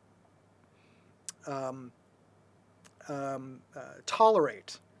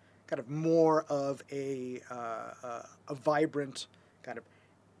tolerate kind of more of a vibrant kind of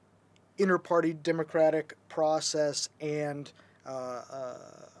inter-party democratic process and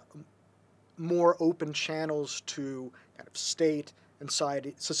more open channels to kind of state and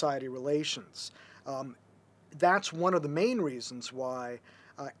society relations. That's one of the main reasons why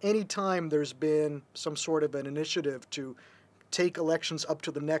anytime there's been some sort of an initiative to take elections up to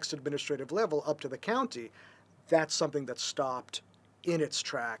the next administrative level, up to the county, that's something that's stopped in its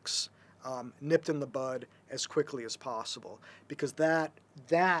tracks, nipped in the bud as quickly as possible, because that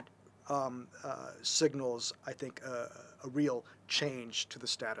signals, I think, a real change to the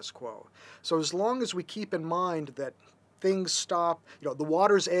status quo. So as long as we keep in mind that things stop, the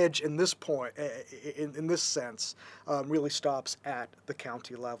water's edge in this point, in this sense, really stops at the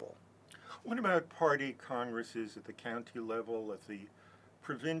county level. What about party congresses at the county level, at the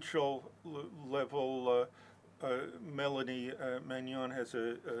provincial level? Melanie Magnon has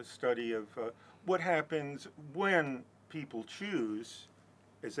a study of what happens when people choose,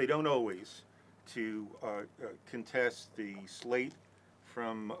 as they don't always, to contest the slate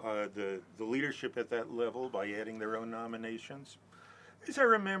from the leadership at that level by adding their own nominations. As I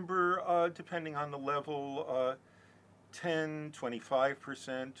remember, depending on the level, 10,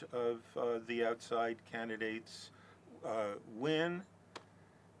 25% of the outside candidates win.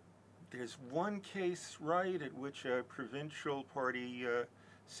 There's one case, right, at which a provincial party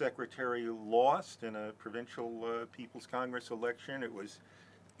secretary lost in a provincial People's Congress election. It was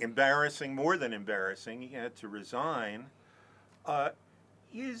embarrassing, more than embarrassing. He had to resign.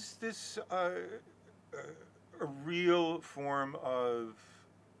 Is this a real form of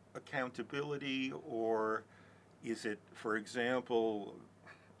accountability, or is it, for example,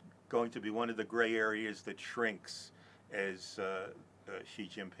 going to be one of the gray areas that shrinks as Xi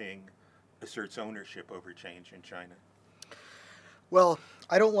Jinping asserts ownership over change in China? Well,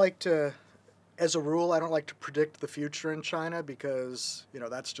 I don't like to, as a rule, I don't like to predict the future in China because,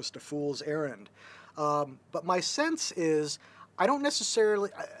 that's just a fool's errand. But my sense is I don't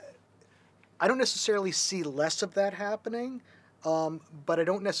necessarily see less of that happening, but I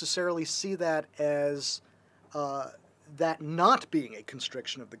don't necessarily see that as that not being a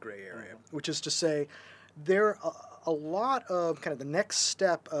constriction of the gray area, which is to say there are a lot of kind of the next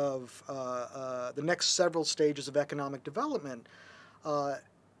step of the next several stages of economic development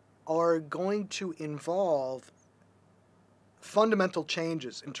are going to involve fundamental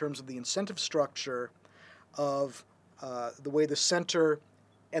changes in terms of the incentive structure of the way the center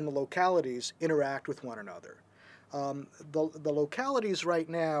and the localities interact with one another. The localities right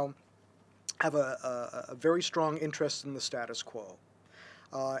now have a very strong interest in the status quo.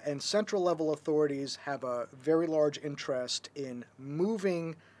 And central level authorities have a very large interest in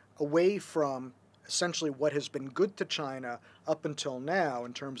moving away from essentially what has been good to China up until now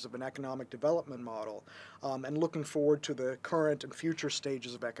in terms of an economic development model, and looking forward to the current and future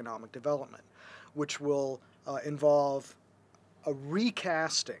stages of economic development, which will involve a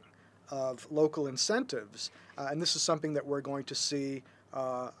recasting of local incentives. And this is something that we're going to see,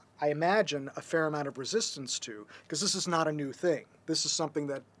 I imagine, a fair amount of resistance to, because this is not a new thing. This is something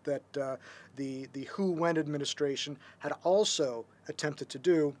that the Hu-Wen administration had also attempted to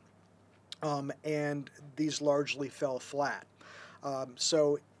do, and these largely fell flat.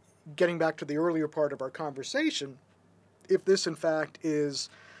 So getting back to the earlier part of our conversation, if this in fact is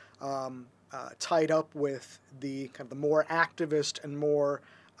tied up with the kind of the more activist and more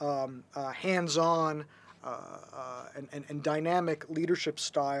hands-on and dynamic leadership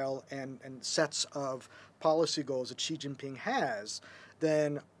style and sets of policy goals that Xi Jinping has,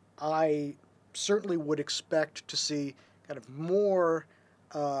 then I certainly would expect to see kind of more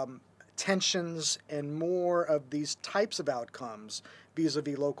tensions and more of these types of outcomes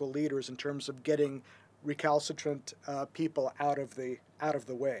vis-a-vis local leaders in terms of getting recalcitrant people out of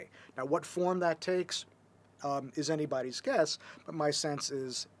the way. Now, what form that takes is anybody's guess, but my sense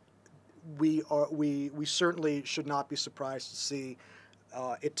is we certainly should not be surprised to see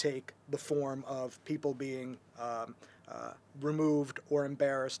it take the form of people being removed or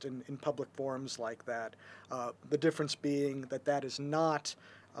embarrassed in public forums like that. The difference being that is not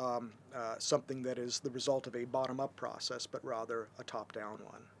something that is the result of a bottom-up process, but rather a top-down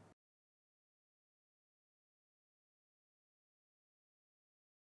one.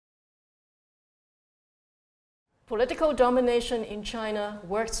 Political domination in China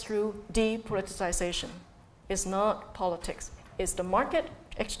works through depoliticization. It's not politics. It's the market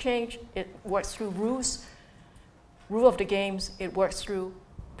exchange. It works through rules, rule of the games. It works through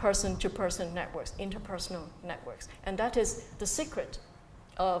person-to-person networks, interpersonal networks. And that is the secret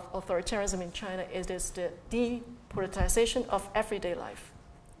of authoritarianism in China. It is the depoliticization of everyday life.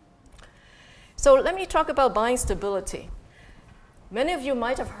 So let me talk about buying stability. Many of you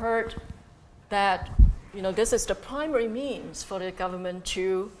might have heard that this is the primary means for the government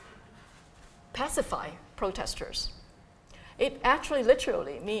to pacify protesters. It actually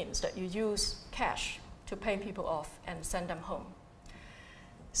literally means that you use cash to pay people off and send them home.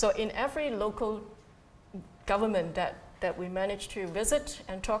 So in every local government that we managed to visit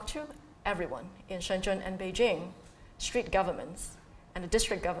and talk to, everyone in Shenzhen and Beijing, street governments and the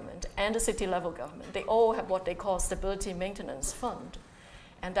district government and the city level government, they all have what they call stability maintenance fund.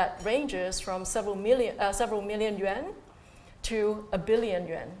 And that ranges from several million yuan to 1 billion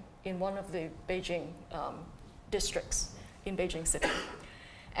yuan in one of the Beijing districts in Beijing City.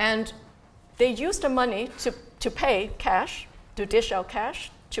 And they use the money to pay cash, to dish out cash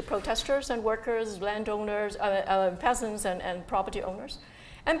to protesters and workers, landowners, peasants and property owners.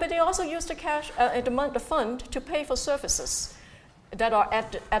 But they also use the cash, the fund, to pay for services that are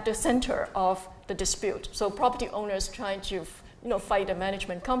at the center of the dispute. So property owners trying to fight the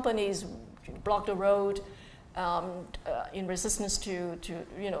management companies, block the road, in resistance to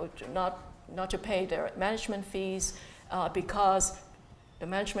not to pay their management fees because the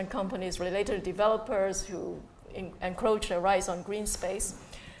management companies related to developers who encroach their rights on green space.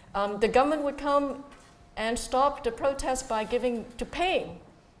 The government would come and stop the protest by paying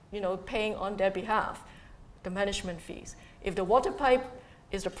on their behalf the management fees. If the water pipe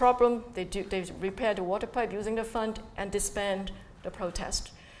is the problem, they repair the water pipe using the fund and disband the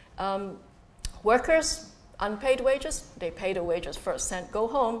protest. Workers, unpaid wages, they pay the wages first, go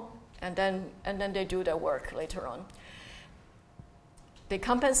home, and then they do their work later on. They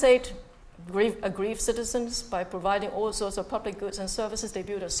compensate aggrieved citizens by providing all sorts of public goods and services. They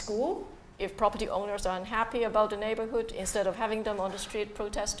build a school. If property owners are unhappy about the neighborhood, instead of having them on the street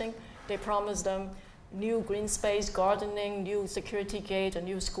protesting, They promised them new green space, gardening, new security gate, a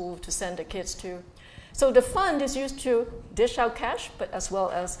new school to send the kids to. So the fund is used to dish out cash, but as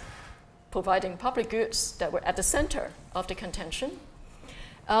well as providing public goods that were at the center of the contention.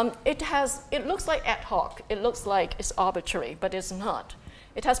 It looks like ad hoc. It looks like it's arbitrary, but it's not.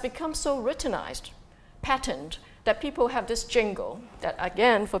 It has become so routinized, patterned, that people have this jingle that,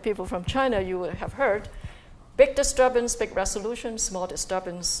 again, for people from China, you would have heard: big disturbance, big resolution; small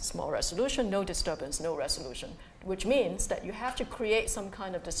disturbance, small resolution; no disturbance, no resolution. Which means that you have to create some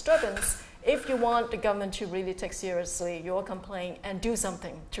kind of disturbance if you want the government to really take seriously your complaint and do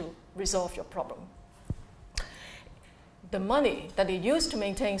something to resolve your problem. The money that they use to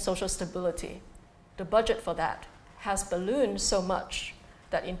maintain social stability, the budget for that, has ballooned so much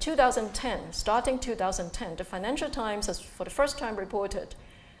that in 2010, starting 2010, the Financial Times has for the first time reported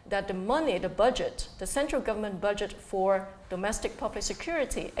that the money, the budget, the central government budget for domestic public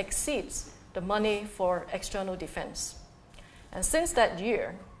security exceeds the money for external defense. And since that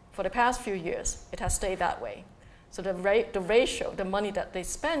year, for the past few years, it has stayed that way. So the ratio, the money that they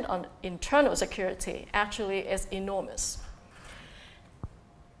spend on internal security actually is enormous.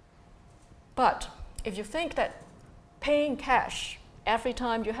 But if you think that paying cash every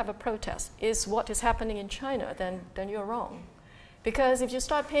time you have a protest is what is happening in China, then you're wrong. Because if you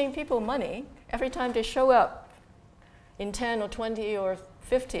start paying people money every time they show up in 10 or 20 or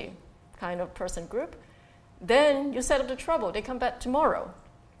 50 kind of person group, then you set up the trouble. They come back tomorrow,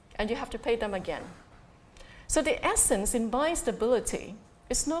 and you have to pay them again. So the essence in buying stability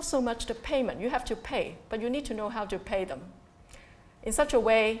is not so much the payment. You have to pay, but you need to know how to pay them in such a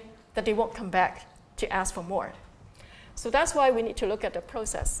way that they won't come back to ask for more. So that's why we need to look at the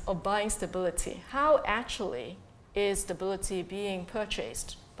process of buying stability. How actually is stability being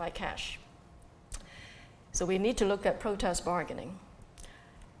purchased by cash? So we need to look at protest bargaining.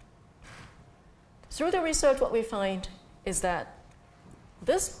 Through the research, what we find is that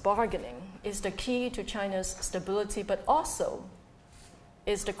this bargaining is the key to China's stability, but also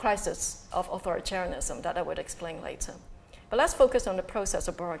is the crisis of authoritarianism that I would explain later. But let's focus on the process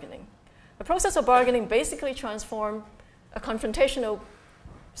of bargaining. The process of bargaining basically transforms a confrontational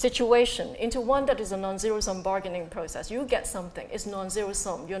situation into one that is a non-zero-sum bargaining process. You get something, it's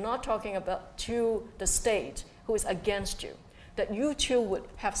non-zero-sum. You're not talking about to the state who is against you, that you two would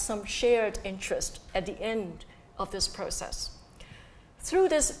have some shared interest at the end of this process. Through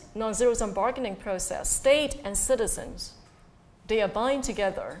this non-zero-sum bargaining process, state and citizens, they are bind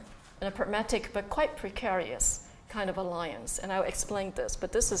together in a pragmatic but quite precarious kind of alliance. And I'll explain this,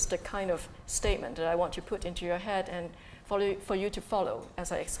 but this is the kind of statement that I want to put into your head and for you to follow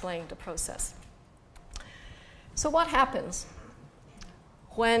as I explain the process. So what happens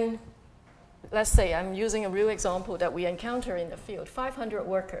when, let's say, I'm using a real example that we encounter in the field, 500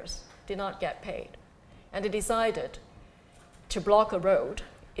 workers did not get paid, and they decided to block a road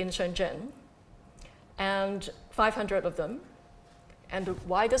in Shenzhen, and 500 of them. And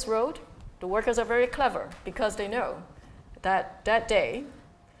why this road? The workers are very clever because they know that that day,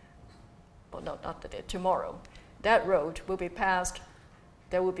 well, no, not the day, tomorrow, that road will be passed.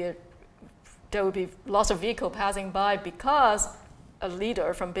 There will be lots of vehicles passing by because a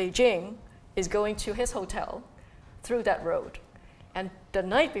leader from Beijing is going to his hotel through that road. And the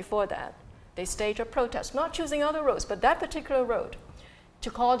night before that, they stage a protest, not choosing other roads, but that particular road,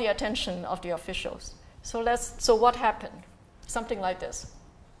 to call the attention of the officials. So what happened? Something like this.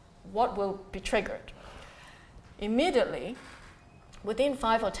 What will be triggered? Immediately, within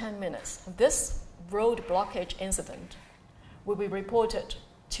 5 or 10 minutes, this road blockage incident will be reported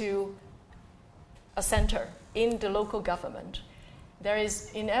to a center in the local government. There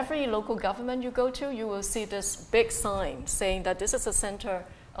is, in every local government you go to, you will see this big sign saying that this is a center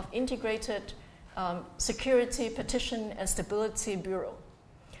of integrated security, petition, and stability bureau.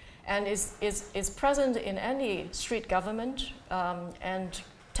 And is present in any street government and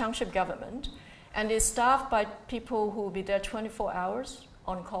township government, and is staffed by people who will be there 24 hours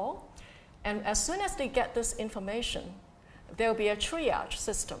on call. And as soon as they get this information, there will be a triage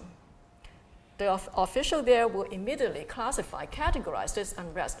system. The official there will immediately classify, categorize this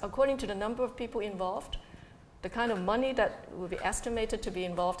unrest according to the number of people involved, the kind of money that will be estimated to be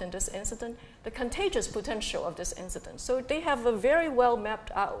involved in this incident, the contagious potential of this incident. So they have a very well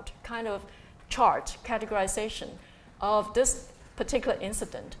mapped out kind of chart, categorization of this particular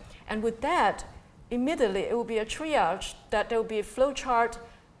incident. And with that, immediately it will be a triage, that there will be a flow chart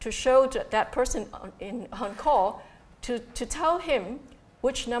to show that person on call to tell him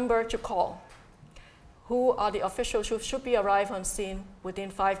which number to call. Who are the officials who should be arrived on scene within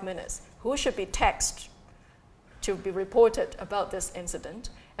 5 minutes? Who should be texted to be reported about this incident,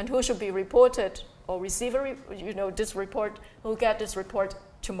 and who should be reported or receive this report, who get this report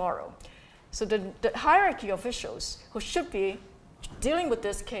tomorrow. So the hierarchy of officials who should be dealing with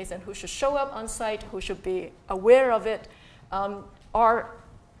this case and who should show up on site, who should be aware of it, are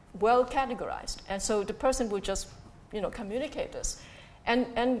well categorized. And so the person will just communicate this.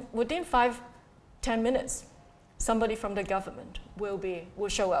 And within 5-10 minutes, somebody from the government will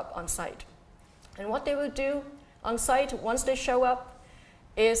show up on site. And what they will do on site once they show up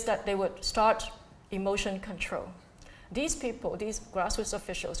is that they would start emotion control. These people, these grassroots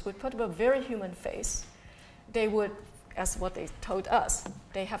officials, would put up a very human face. They would, as what they told us,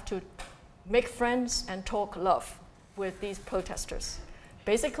 they have to make friends and talk love with these protesters,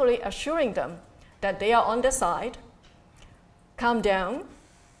 basically assuring them that they are on their side, calm down,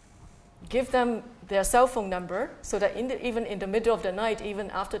 give them their cell phone number so that even in the middle of the night,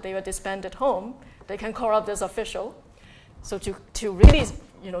 even after they were disbanded home, they can call up this official. So to really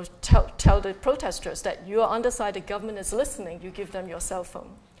tell the protesters that you are on the side, the government is listening, you give them your cell phone.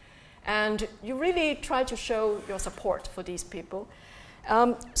 And you really try to show your support for these people.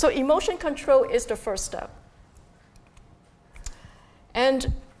 So emotion control is the first step.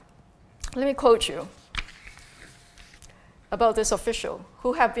 And let me quote you about this official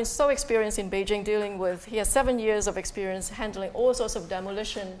who have been so experienced in Beijing he has 7 years of experience handling all sorts of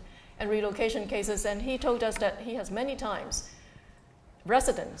demolition and relocation cases, and he told us that he has many times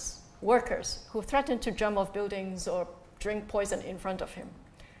residents, workers, who threatened to jump off buildings or drink poison in front of him.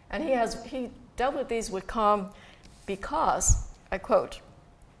 And he dealt with these with calm because, I quote,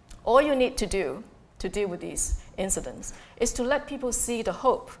 all you need to do to deal with these incidents is to let people see the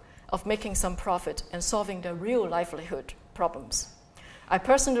hope of making some profit and solving their real livelihood problems. I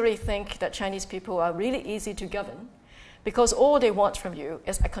personally think that Chinese people are really easy to govern because all they want from you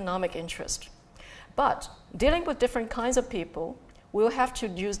is economic interest. But dealing with different kinds of people, we'll have to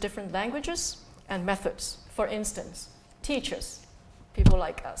use different languages and methods. For instance, teachers, people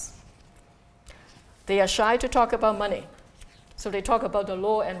like us. They are shy to talk about money, so they talk about the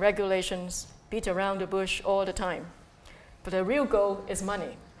law and regulations, beat around the bush all the time. But the real goal is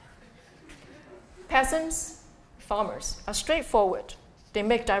money. Peasants, farmers are straightforward. They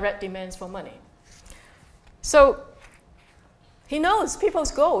make direct demands for money. So he knows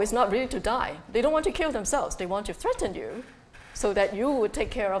people's goal is not really to die. They don't want to kill themselves. They want to threaten you so that you would take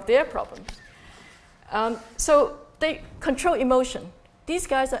care of their problems. So they control emotion. These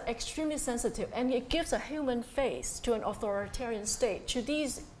guys are extremely sensitive, and it gives a human face to an authoritarian state, to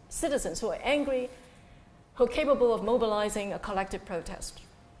these citizens who are angry, who are capable of mobilizing a collective protest.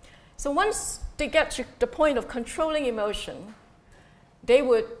 So once they get to the point of controlling emotion, they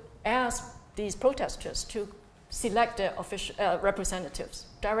would ask these protesters to select their representatives,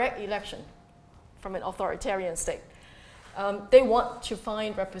 direct election from an authoritarian state. They want to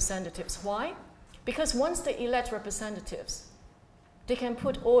find representatives. Why? Because once they elect representatives, they can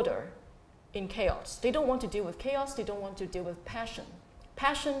put order in chaos. They don't want to deal with chaos. They don't want to deal with passion.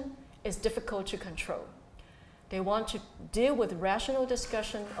 Passion is difficult to control. They want to deal with rational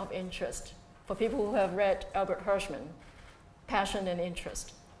discussion of interest. For people who have read Albert Hirschman, Passion and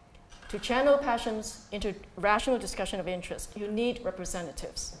Interest. To channel passions into rational discussion of interest, you need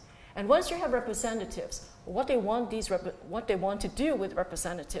representatives. And once you have representatives, what they want to do with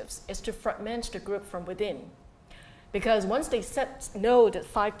representatives is to fragment the group from within. Because once they know that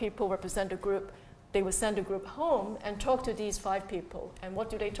 5 people represent the group, they will send the group home and talk to these 5 people. And what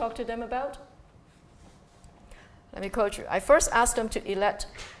do they talk to them about? Let me quote you. I first asked them to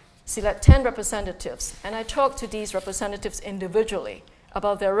select 10 representatives, and I talked to these representatives individually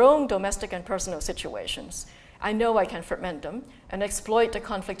about their own domestic and personal situations. I know I can fragment them and exploit the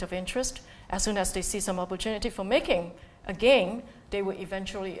conflict of interest. As soon as they see some opportunity for making a gain, they will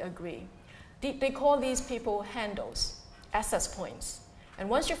eventually agree. They call these people handles, access points. And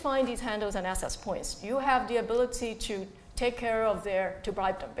once you find these handles and access points, you have the ability to take care of to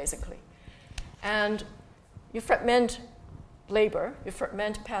bribe them, basically. And you fragment labor, you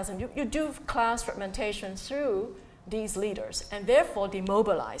fragment peasant, you do class fragmentation through these leaders, and therefore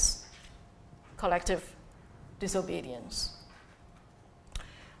demobilize collective disobedience.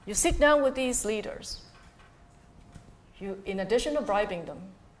 You sit down with these leaders. In addition to bribing them,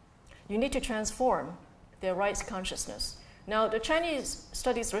 you need to transform their rights consciousness. Now, the Chinese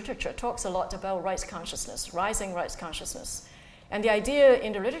studies literature talks a lot about rights consciousness, rising rights consciousness. And the idea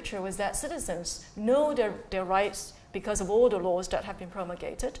in the literature was that citizens know their rights because of all the laws that have been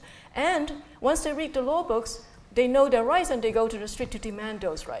promulgated. And once they read the law books, they know their rights and they go to the street to demand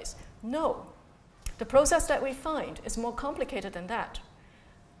those rights. No. The process that we find is more complicated than that.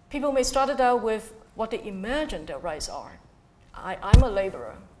 People may start it out with what they imagine their rights are. I'm a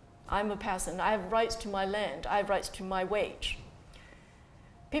laborer. I'm a peasant. I have rights to my land. I have rights to my wage.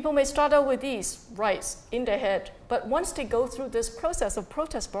 People may start out with these rights in their head, but once they go through this process of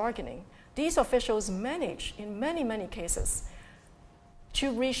protest bargaining, these officials manage, in many, many cases,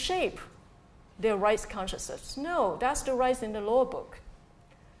 to reshape their rights consciousness. No, that's the rights in the law book.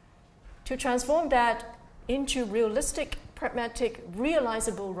 To transform that into realistic, pragmatic,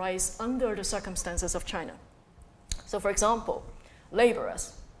 realizable rights under the circumstances of China. So for example,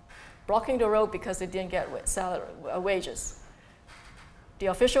 laborers blocking the road because they didn't get wages. The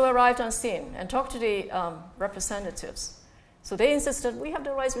official arrived on scene and talked to the representatives. So they insisted, we have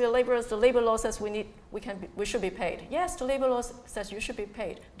the rights, we are laborers, the labor law says we should be paid. Yes, the labor law says you should be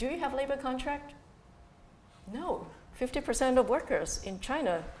paid. Do you have labor contract? No, 50% of workers in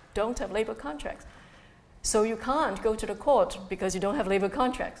China don't have labor contracts. So you can't go to the court because you don't have labor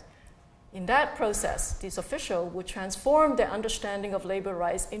contracts. In that process, this official would transform their understanding of labor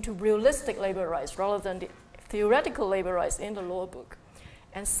rights into realistic labor rights rather than the theoretical labor rights in the law book,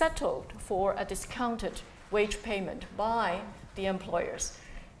 and settled for a discounted wage payment by the employers.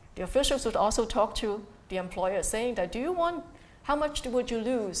 The officials would also talk to the employer saying that, how much would you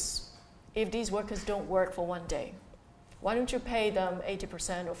lose if these workers don't work for one day? Why don't you pay them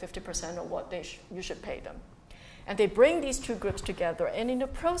 80% or 50% of what you should pay them? And they bring these two groups together and in the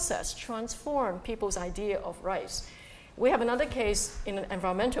process transform people's idea of rights. We have another case in an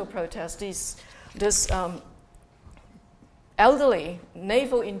environmental protest. This elderly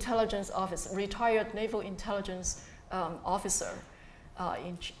naval intelligence officer, retired naval intelligence officer,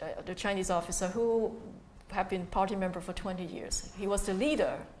 the Chinese officer who had been party member for 20 years. He was the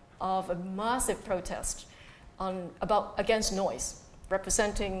leader of a massive protest against noise,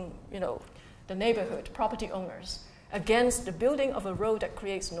 representing the neighborhood, property owners, against the building of a road that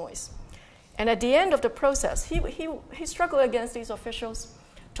creates noise. And at the end of the process, he struggled against these officials,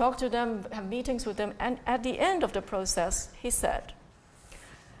 talked to them, have meetings with them, and at the end of the process, he said,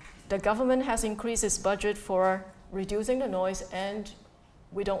 the government has increased its budget for reducing the noise and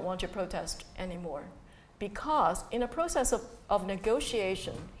we don't want your protest anymore. Because in a process of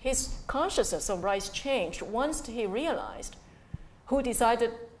negotiation, his consciousness of rights changed once he realized who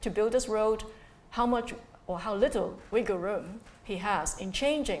decided to build this road, how much or how little wiggle room he has in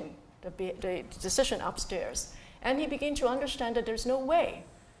changing the decision upstairs. And he began to understand that there's no way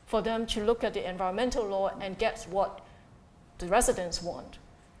for them to look at the environmental law and get what the residents want.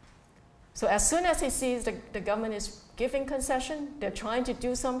 So as soon as he sees the government is giving concession, they're trying to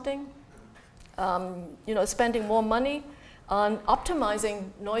do something, spending more money on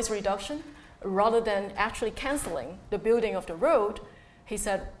optimizing noise reduction rather than actually canceling the building of the road, he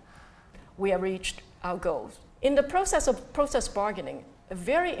said, we have reached our goals. In the process of protest bargaining, a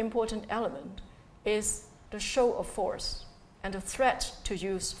very important element is the show of force and the threat to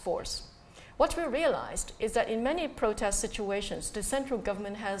use force. What we realized is that in many protest situations, the central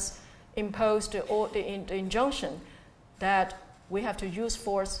government has imposed the injunction that we have to use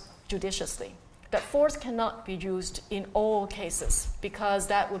force judiciously. That force cannot be used in all cases because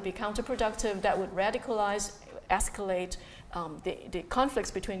that would be counterproductive, that would radicalize, escalate the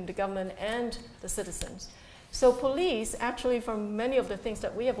conflicts between the government and the citizens. So police, actually, from many of the things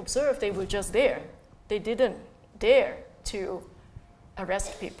that we have observed, they were just there. They didn't dare to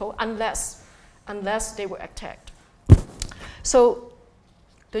arrest people unless they were attacked. So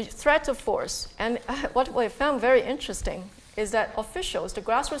the threat of force, and what I found very interesting is that officials, the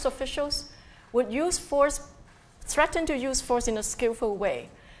grassroots officials, would use force, threaten to use force in a skillful way,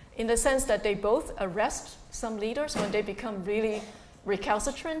 in the sense that they both arrest some leaders when they become really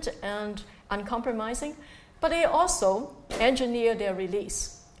recalcitrant and uncompromising, but they also engineer their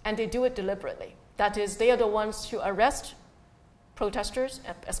release, and they do it deliberately. That is, they are the ones who arrest protesters,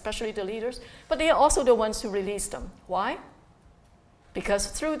 especially the leaders, but they are also the ones who release them. Why? Because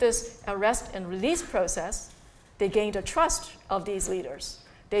through this arrest and release process, they gain the trust of these leaders.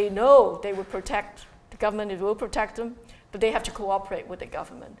 They know they will protect the government, it will protect them, but they have to cooperate with the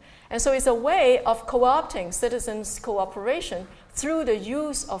government. And so it's a way of co-opting citizens' cooperation through the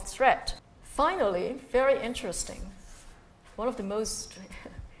use of threat. Finally, very interesting, one of the most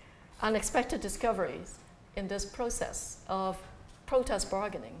unexpected discoveries in this process of protest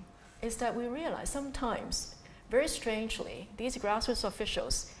bargaining is that we realize sometimes, very strangely, these grassroots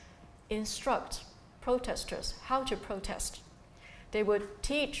officials instruct protesters how to protest. They would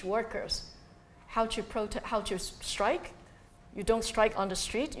teach workers how to strike. You don't strike on the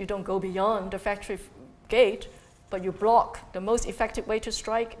street, you don't go beyond the factory gate, but you block. The most effective way to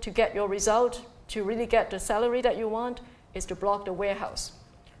strike, to get your result, to really get the salary that you want, is to block the warehouse.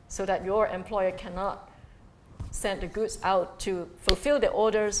 so that your employer cannot send the goods out to fulfill the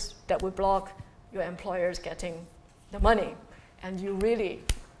orders that would block your employers getting the money. And you really,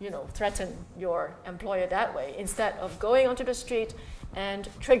 threaten your employer that way instead of going onto the street and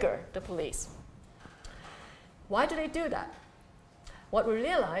trigger the police. Why do they do that? What we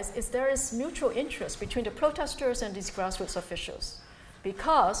realize is there is mutual interest between the protesters and these grassroots officials,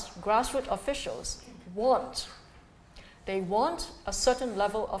 because grassroots officials want a certain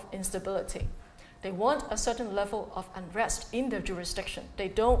level of instability. They want a certain level of unrest in their jurisdiction. They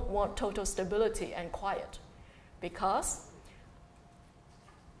don't want total stability and quiet, because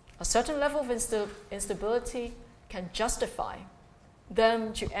a certain level of instability can justify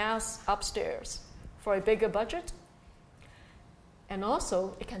them to ask upstairs for a bigger budget, and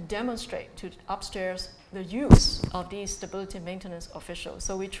also it can demonstrate to upstairs the use of these stability maintenance officials.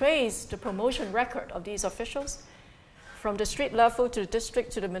 So we trace the promotion record of these officials from the street level to the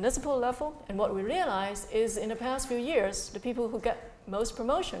district to the municipal level, and what we realize is in the past few years, the people who get most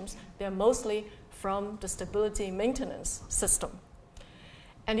promotions, they're mostly from the stability maintenance system.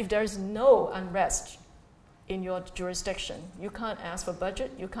 And if there is no unrest in your jurisdiction, you can't ask for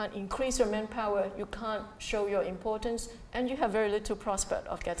budget, you can't increase your manpower, you can't show your importance, and you have very little prospect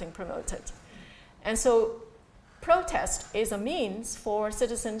of getting promoted. And so protest is a means for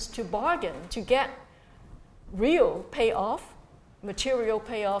citizens to bargain, to get real payoff, material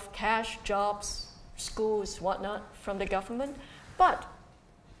payoff, cash, jobs, schools, whatnot, from the government. But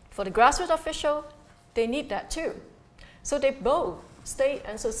for the grassroots official, they need that too. So they both, state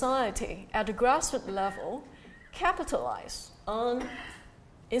and society, at the grassroots level, capitalize on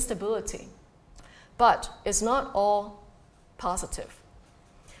instability. But it's not all positive.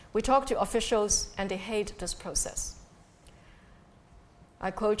 We talk to officials and they hate this process. I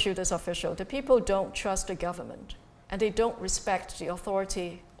quote you this official: the people don't trust the government and they don't respect the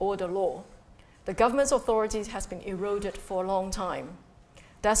authority or the law. The government's authority has been eroded for a long time.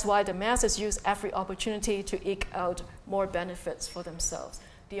 That's why the masses use every opportunity to eke out more benefits for themselves.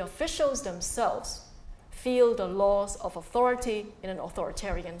 The officials themselves feel the loss of authority in an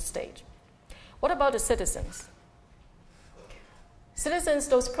authoritarian state. What about the citizens? Citizens,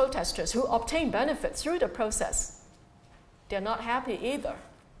 those protesters who obtain benefits through the process, they're not happy either.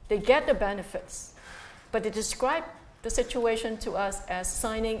 They get the benefits, but they describe the situation to us as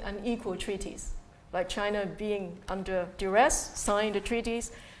signing unequal treaties, like China being under duress, signed the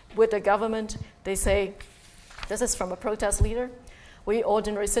treaties with the government. They say, this is from a protest leader, we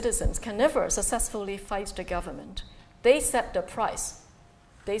ordinary citizens can never successfully fight the government. They set the price.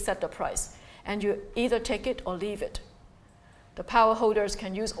 They set the price, and you either take it or leave it. The power holders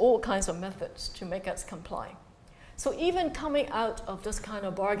can use all kinds of methods to make us comply. So even coming out of this kind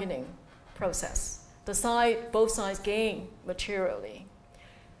of bargaining process, both sides gain materially.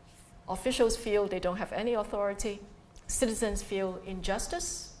 Officials feel they don't have any authority. Citizens feel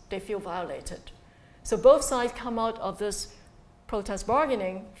injustice. They feel violated. So both sides come out of this protest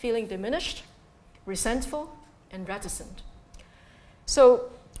bargaining feeling diminished, resentful, and reticent.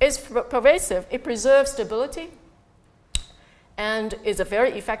 So it's pervasive. It preserves stability and is a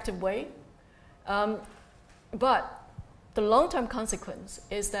very effective way. But the long-term consequence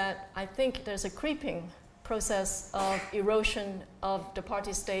is that I think there's a creeping process of erosion of the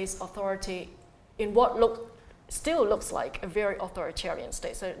party-state's authority in what still looks like a very authoritarian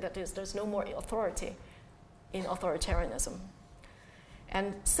state. So that is, there's no more authority in authoritarianism.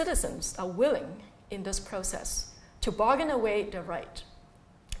 And citizens are willing in this process to bargain away their right,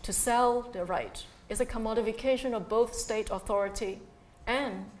 to sell their right. It's a commodification of both state authority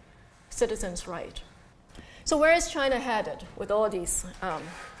and citizens' right. So where is China headed with all these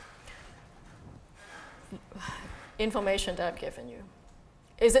information that I've given you?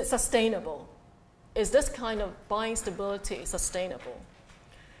 Is it sustainable? Is this kind of buying stability sustainable?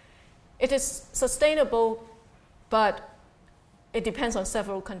 It is sustainable, but it depends on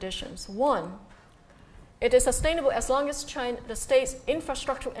several conditions. One, it is sustainable as long as the state's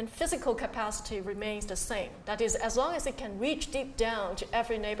infrastructure and physical capacity remains the same. That is, as long as it can reach deep down to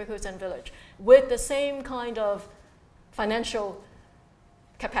every neighborhood and village with the same kind of financial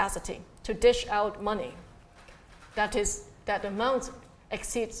capacity to dish out money. That is, that amount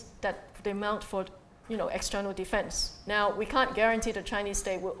exceeds the amount for external defense. Now, we can't guarantee the Chinese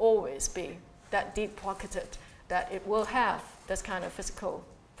state will always be that deep-pocketed, that it will have this kind of physical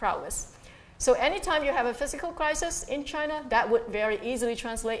prowess. So anytime you have a physical crisis in China, that would very easily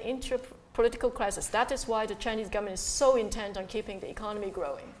translate into a political crisis. That is why the Chinese government is so intent on keeping the economy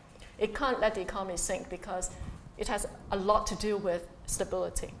growing. It can't let the economy sink because it has a lot to do with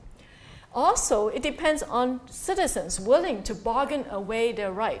stability. Also, it depends on citizens willing to bargain away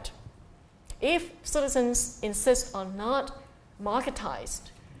their right. If citizens insist on not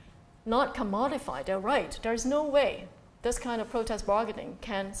marketized, not commodify their right, there is no way this kind of protest bargaining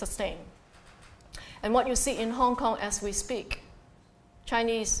can sustain. And what you see in Hong Kong as we speak,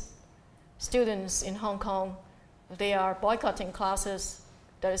 Chinese students in Hong Kong, they are boycotting classes.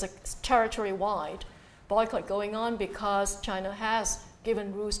 There is a territory-wide boycott going on because China has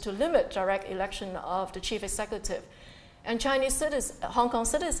given rules to limit direct election of the chief executive. And Chinese citizens, Hong Kong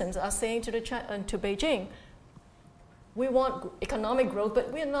citizens are saying to Beijing, we want economic growth,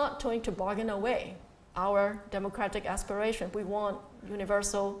 but we're not going to bargain away our democratic aspiration. We want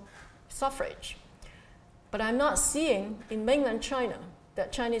universal suffrage. But I'm not seeing in mainland China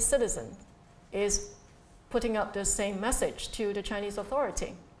that Chinese citizen is putting up the same message to the Chinese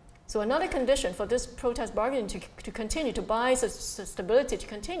authority. So another condition for this protest bargaining to continue, to buy stability to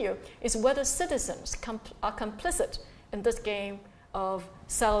continue, is whether citizens are complicit in this game of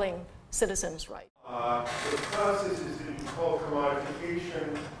selling citizens' rights. The processes that you call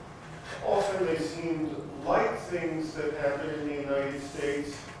commodification, often they seemed like things that happen in the United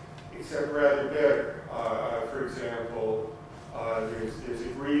States, except rather better. For example, there's a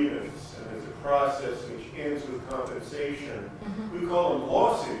grievance and there's a process which ends with compensation. We call them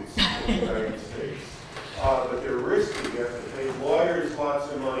lawsuits in the United States, but they're risky. You have to pay lawyers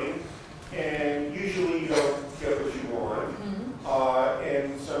lots of money, and usually you don't get what you want.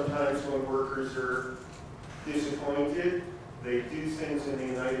 And sometimes when workers are disappointed, they do things in the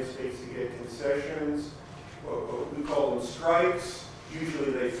United States to get concessions. We call them strikes.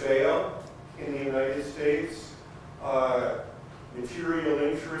 Usually they fail in the United States. Material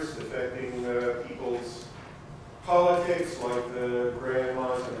interests affecting people's politics, like the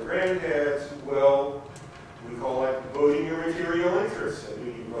grandmas and the granddads, well, we call that voting your material interests and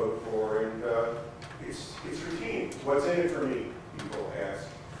who you vote for, and it's routine. What's in it for me, people ask.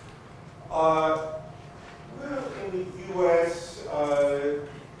 Well, in the U.S.,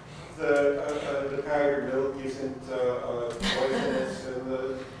 the powdered milk isn't poisonous,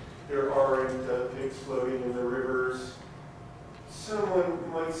 and there aren't pigs floating in the rivers.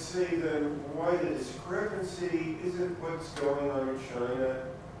 Someone might say then, why the discrepancy? Isn't what's going on in China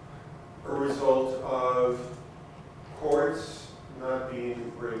a result of courts not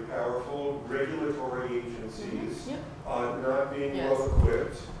being very powerful, regulatory agencies not being well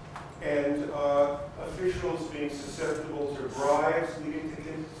equipped, and officials being susceptible to bribes leading to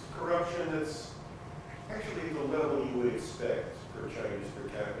corruption that's actually at the level you would expect for Chinese per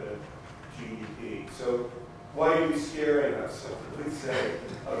capita GDP. So why are you scaring us, I would say,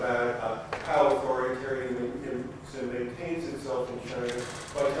 about how authoritarianism maintains itself in China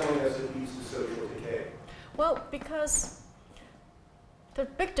by telling us it leads to social decay? Well, because the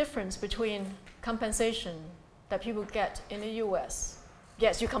big difference between compensation that people get in the US,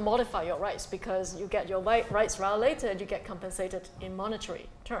 yes, you can modify your rights because you get your rights rather later and you get compensated in monetary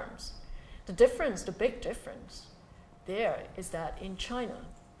terms. The difference, the big difference there is that in China,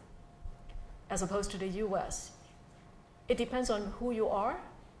 as opposed to the US, it depends on who you are.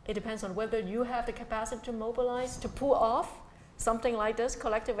 It depends on whether you have the capacity to mobilize, to pull off something like this,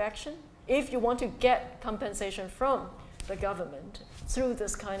 collective action, if you want to get compensation from the government through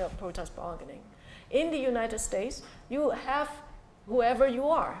this kind of protest bargaining. In the United States, you have whoever you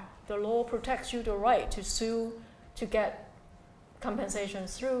are. The law protects you the right to sue, to get compensation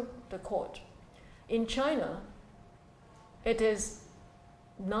through the court. In China, it is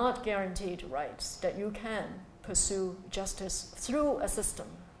not guaranteed rights that you can pursue justice through a system.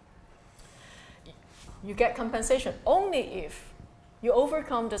 You get compensation only if you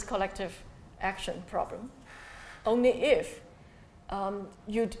overcome this collective action problem, only if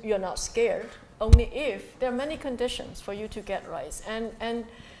you're not scared, only if there are many conditions for you to get rights. And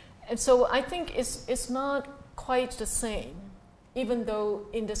so I think it's not quite the same, even though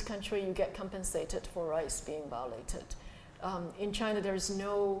in this country you get compensated for rights being violated. In China, there is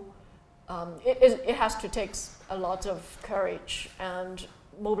no, it has to take a lot of courage and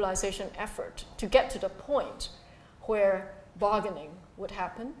mobilization effort to get to the point where bargaining would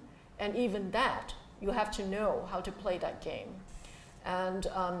happen. And even that, you have to know how to play that game. And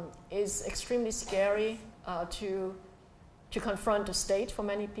it's extremely scary to confront the state for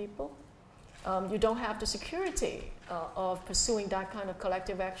many people. You don't have the security of pursuing that kind of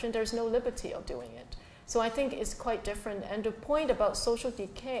collective action. There's no liberty of doing it. So I think it's quite different. And the point about social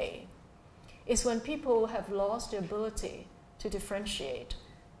decay is when people have lost the ability to differentiate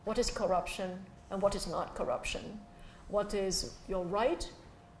what is corruption and what is not corruption, what is your right,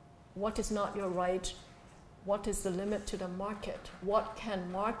 what is not your right, what is the limit to the market? What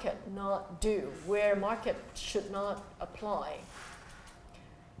can market not do? Where market should not apply?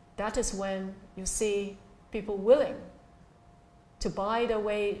 That is when you see people willing to buy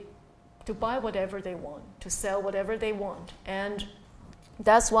to buy whatever they want, to sell whatever they want. And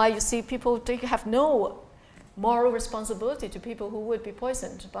that's why you see people, they have no moral responsibility to people who would be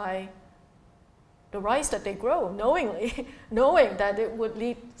poisoned by the rice that they grow, knowingly, knowing that it would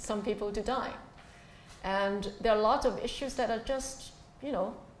lead some people to die. And there are lots of issues that are just,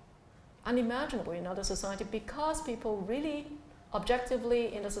 unimaginable in other society because people really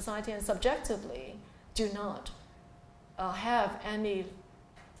objectively in the society and subjectively do not have any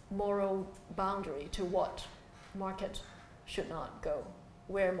moral boundary to what market should not go,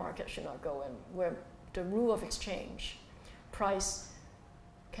 where market should not go, and where the rule of exchange, price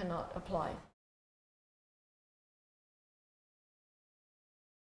cannot apply.